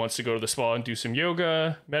somebody who wants to go to the spa and do some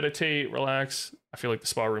yoga, meditate, relax. I feel like the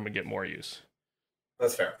spa room would get more use.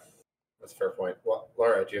 That's fair. That's a fair point. Well,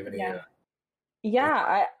 Laura, do you have any?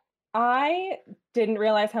 Yeah, I didn't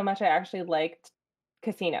realize how much I actually liked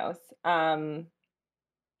casinos.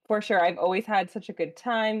 For sure, I've always had such a good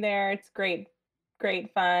time there. It's great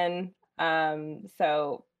fun.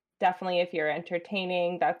 So definitely if you're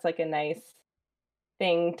entertaining, that's like a nice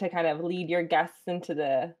thing to kind of lead your guests into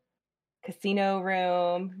the casino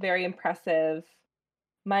room. Very impressive.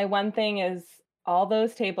 My one thing is all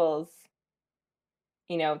those tables,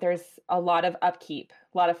 there's a lot of upkeep,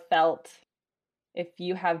 a lot of felt. If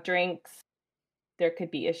you have drinks, there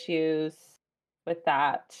could be issues with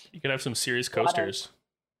that. You could have some serious coasters.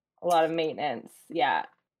 A lot of maintenance. Yeah.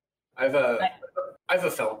 I've a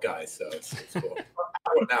felt guy, so it's cool.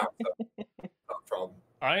 I don't know. So no problem.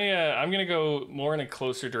 I'm gonna go more in a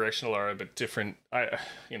closer direction, Laura, but different.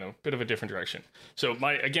 Bit of a different direction. So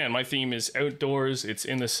my theme is outdoors. It's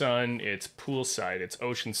in the sun. It's poolside. It's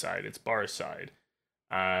oceanside. It's bar side.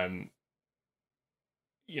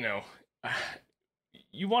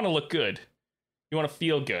 You want to look good. You want to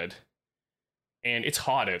feel good, and it's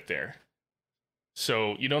hot out there.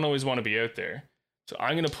 So you don't always want to be out there. So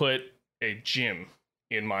I'm going to put a gym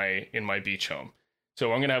in my beach home.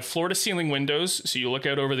 So I'm going to have floor to ceiling windows. So you look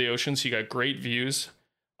out over the ocean. So you got great views.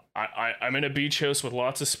 I'm in a beach house with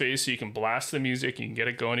lots of space. So you can blast the music. You can get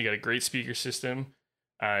it going. You got a great speaker system.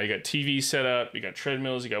 You got TV set up. You got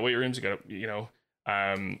treadmills. You got weight rooms. You got,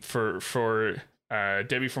 for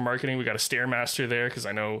Debbie from marketing, we got a Stairmaster there because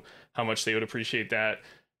I know how much they would appreciate that.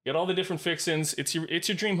 You got all the different fixins. It's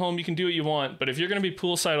your dream home. You can do what you want. But if you're going to be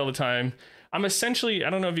poolside all the time, I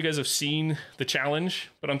don't know if you guys have seen The Challenge,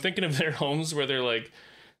 but I'm thinking of their homes where they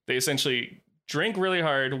essentially drink really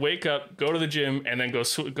hard, wake up, go to the gym, and then go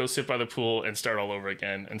sit by the pool and start all over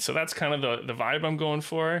again. And so that's kind of the vibe I'm going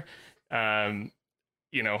for. I'm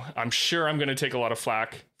sure I'm going to take a lot of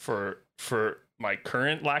flack for my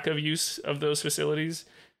current lack of use of those facilities,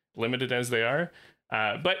 limited as they are.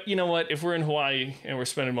 But you know what? If we're in Hawaii and we're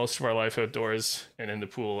spending most of our life outdoors and in the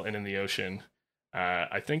pool and in the ocean,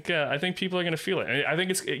 I think people are going to feel it. And I think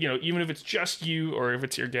it's, even if it's just you or if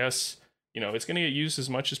it's your guests, it's going to get used as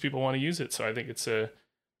much as people want to use it. So I think it's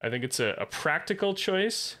a practical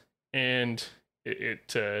choice, and it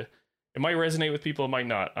might resonate with people. It might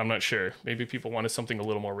not. I'm not sure. Maybe people wanted something a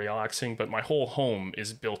little more relaxing, but my whole home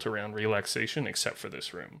is built around relaxation except for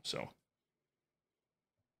this room. So.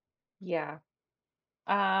 Yeah.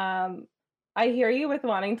 I hear you with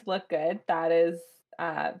wanting to look good. That is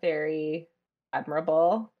very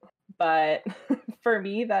admirable. But for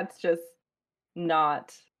me, that's just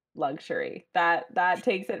not luxury. That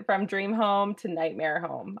takes it from dream home to nightmare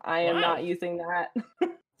home. I am not using that.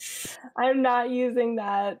 I'm not using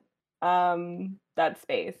that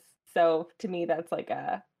space. So to me, that's like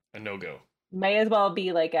a no-go. May as well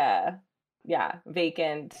be like a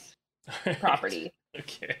vacant property.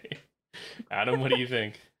 Okay. Adam, what do you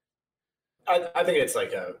think? I think it's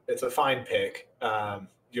a fine pick.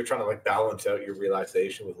 You're trying to like balance out your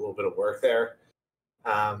relaxation with a little bit of work there.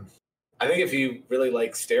 I think if you really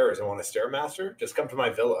like stairs and want a stairmaster, just come to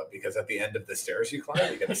my villa, because at the end of the stairs you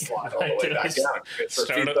climb, you get to slide all the way back down.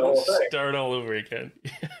 Start all over again.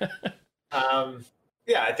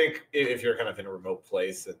 Yeah, I think if you're kind of in a remote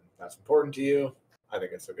place and that's important to you, I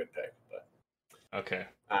think it's a good pick. But okay,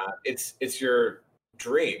 it's your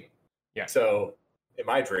dream. Yeah. So in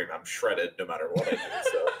my dream, I'm shredded no matter what I do.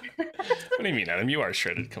 So what do you mean, Adam? You are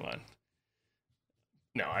shredded. Come on.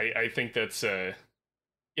 No, I think that's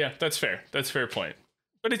yeah, that's fair. That's a fair point.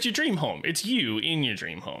 But it's your dream home. It's you in your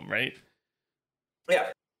dream home, right?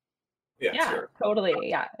 Yeah. Yeah, sure. Totally.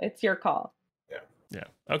 Yeah, it's your call. Yeah.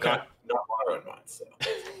 Okay. Not borrowing mine, so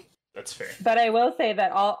that's fair. But I will say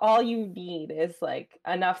that all you need is like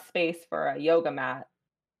enough space for a yoga mat,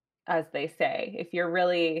 as they say. If you're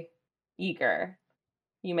really eager,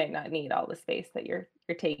 you might not need all the space that you're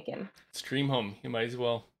taking. It's dream home. You might as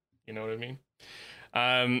well. You know what I mean?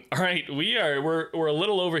 All right, we're a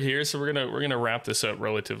little over here, so we're gonna wrap this up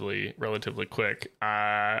relatively quick.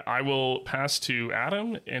 I will pass to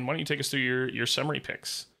Adam, and why don't you take us through your summary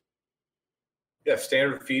picks? Yeah,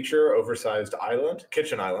 standard feature, oversized island,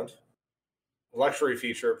 kitchen island. Luxury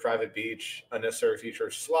feature, private beach. Unnecessary feature,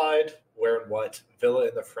 slide. Where and what, villa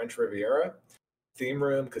in the French Riviera. Theme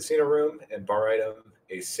room, casino room, and bar item,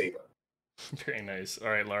 a saber. Very nice. All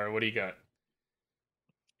right, Laura, what do you got?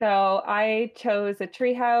 So I chose a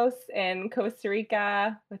treehouse in Costa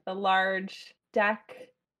Rica with a large deck.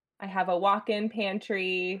 I have a walk-in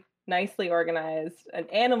pantry, nicely organized, an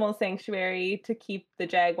animal sanctuary to keep the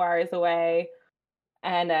jaguars away,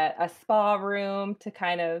 and a spa room to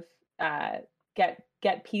kind of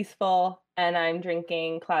get peaceful. And I'm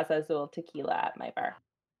drinking Plaza Azul tequila at my bar.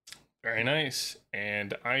 Very nice.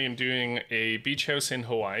 And I am doing a beach house in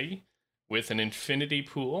Hawaii with an infinity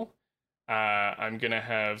pool. I'm going to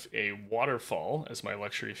have a waterfall as my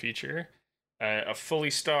luxury feature, a fully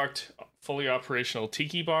stocked, fully operational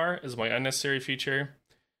tiki bar as my unnecessary feature,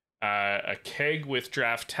 a keg with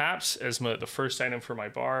draft taps as the first item for my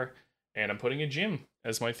bar, and I'm putting a gym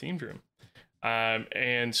as my themed room.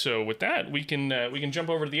 And so with that, we can jump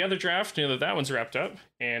over to the other draft, that one's wrapped up,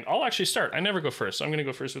 and I'll actually start. I never go first, so I'm going to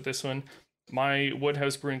go first with this one. My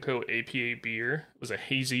Woodhouse Brewing Co. APA beer was a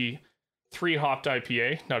hazy 3-hopped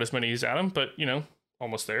IPA, not as many as Adam, but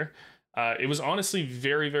almost there. It was honestly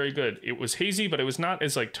very, very good. It was hazy, but it was not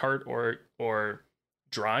as like tart or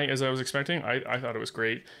dry as I was expecting. I thought it was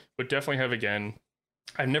great. Would definitely have again.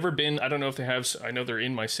 I've never been. I don't know if they have. I know they're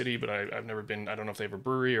in my city, but I've never been. I don't know if they have a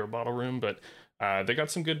brewery or a bottle room, but they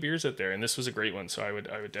got some good beers out there, and this was a great one. So I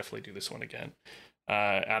would definitely do this one again.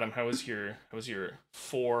 Adam, how was your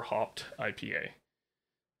 4-hopped IPA?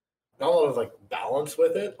 Not a lot of like balance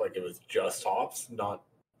with it. Like it was just hops, not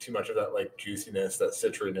too much of that like juiciness, that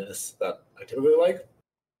citriness that I typically like.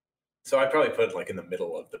 So I'd probably put it like in the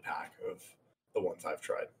middle of the pack of the ones I've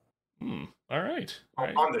tried. All right.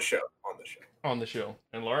 On the show.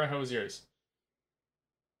 And Laura, how was yours?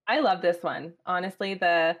 I love this one. Honestly,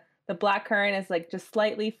 the blackcurrant is like just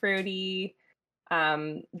slightly fruity.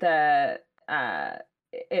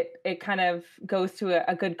 It kind of goes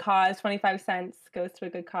to a good cause. 25 cents goes to a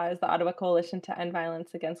good cause, the Ottawa Coalition to End Violence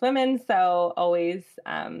Against Women. So always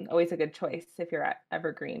a good choice if you're at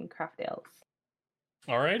Evergreen Craft Ales.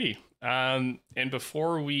 Alrighty. And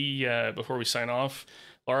before we sign off,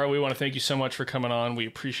 Laura, we want to thank you so much for coming on. We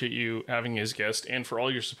appreciate you having as guest and for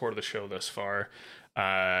all your support of the show thus far.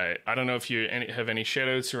 I don't know if you have any shout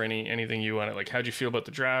outs or anything you want to, like, how'd you feel about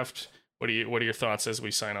the draft? What are your thoughts as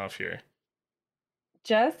we sign off here?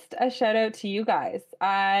 Just a shout out to you guys.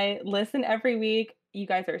 I listen every week. You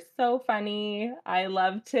guys are so funny. I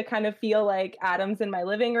love to kind of feel like Adam's in my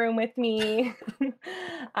living room with me.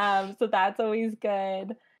 So that's always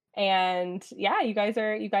good. And yeah, you guys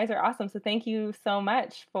are awesome. So thank you so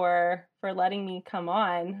much for letting me come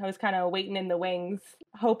on. I was kind of waiting in the wings,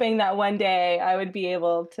 hoping that one day I would be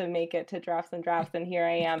able to make it to Drafts and Drafts. And here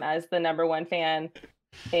I am as the #1 fan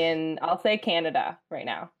in, I'll say, Canada right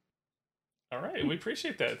now. All right, we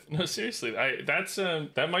appreciate that. No, seriously,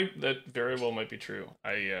 that very well might be true.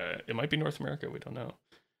 It might be North America. We don't know.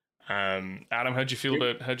 Adam, how'd you feel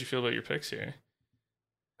about your picks here?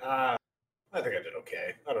 I think I did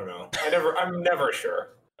okay. I don't know. I'm never sure.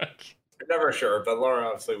 I'm never sure. But Laura,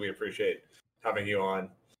 obviously, we appreciate having you on.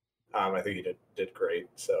 I think you did great.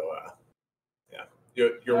 So yeah,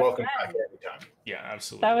 you're welcome back anytime. Yeah,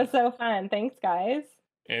 absolutely. That was so fun. Thanks, guys.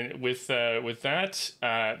 And with that,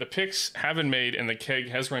 the picks have been made and the keg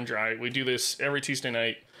has run dry. We do this every Tuesday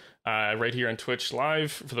night. right here on Twitch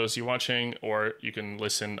live for those of you watching, or you can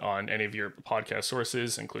listen on any of your podcast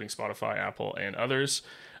sources, including Spotify, Apple, and others.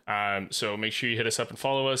 So make sure you hit us up and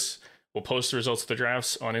follow us. We'll post the results of the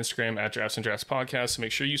drafts on Instagram at Drafts and Drafts Podcast. So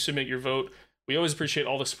make sure you submit your vote. We always appreciate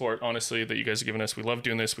all the support, honestly, that you guys have given us. We love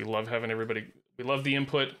doing this. We love having everybody. We love the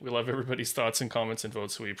input. We love everybody's thoughts and comments and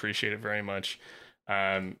votes. So we appreciate it very much.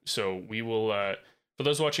 So we will, for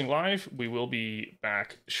those watching live, we will be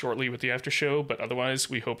back shortly with the after show. But otherwise,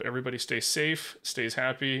 we hope everybody stays safe, stays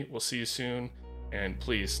happy. We'll see you soon. And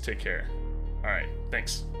please take care. All right.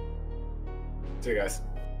 Thanks. See you guys.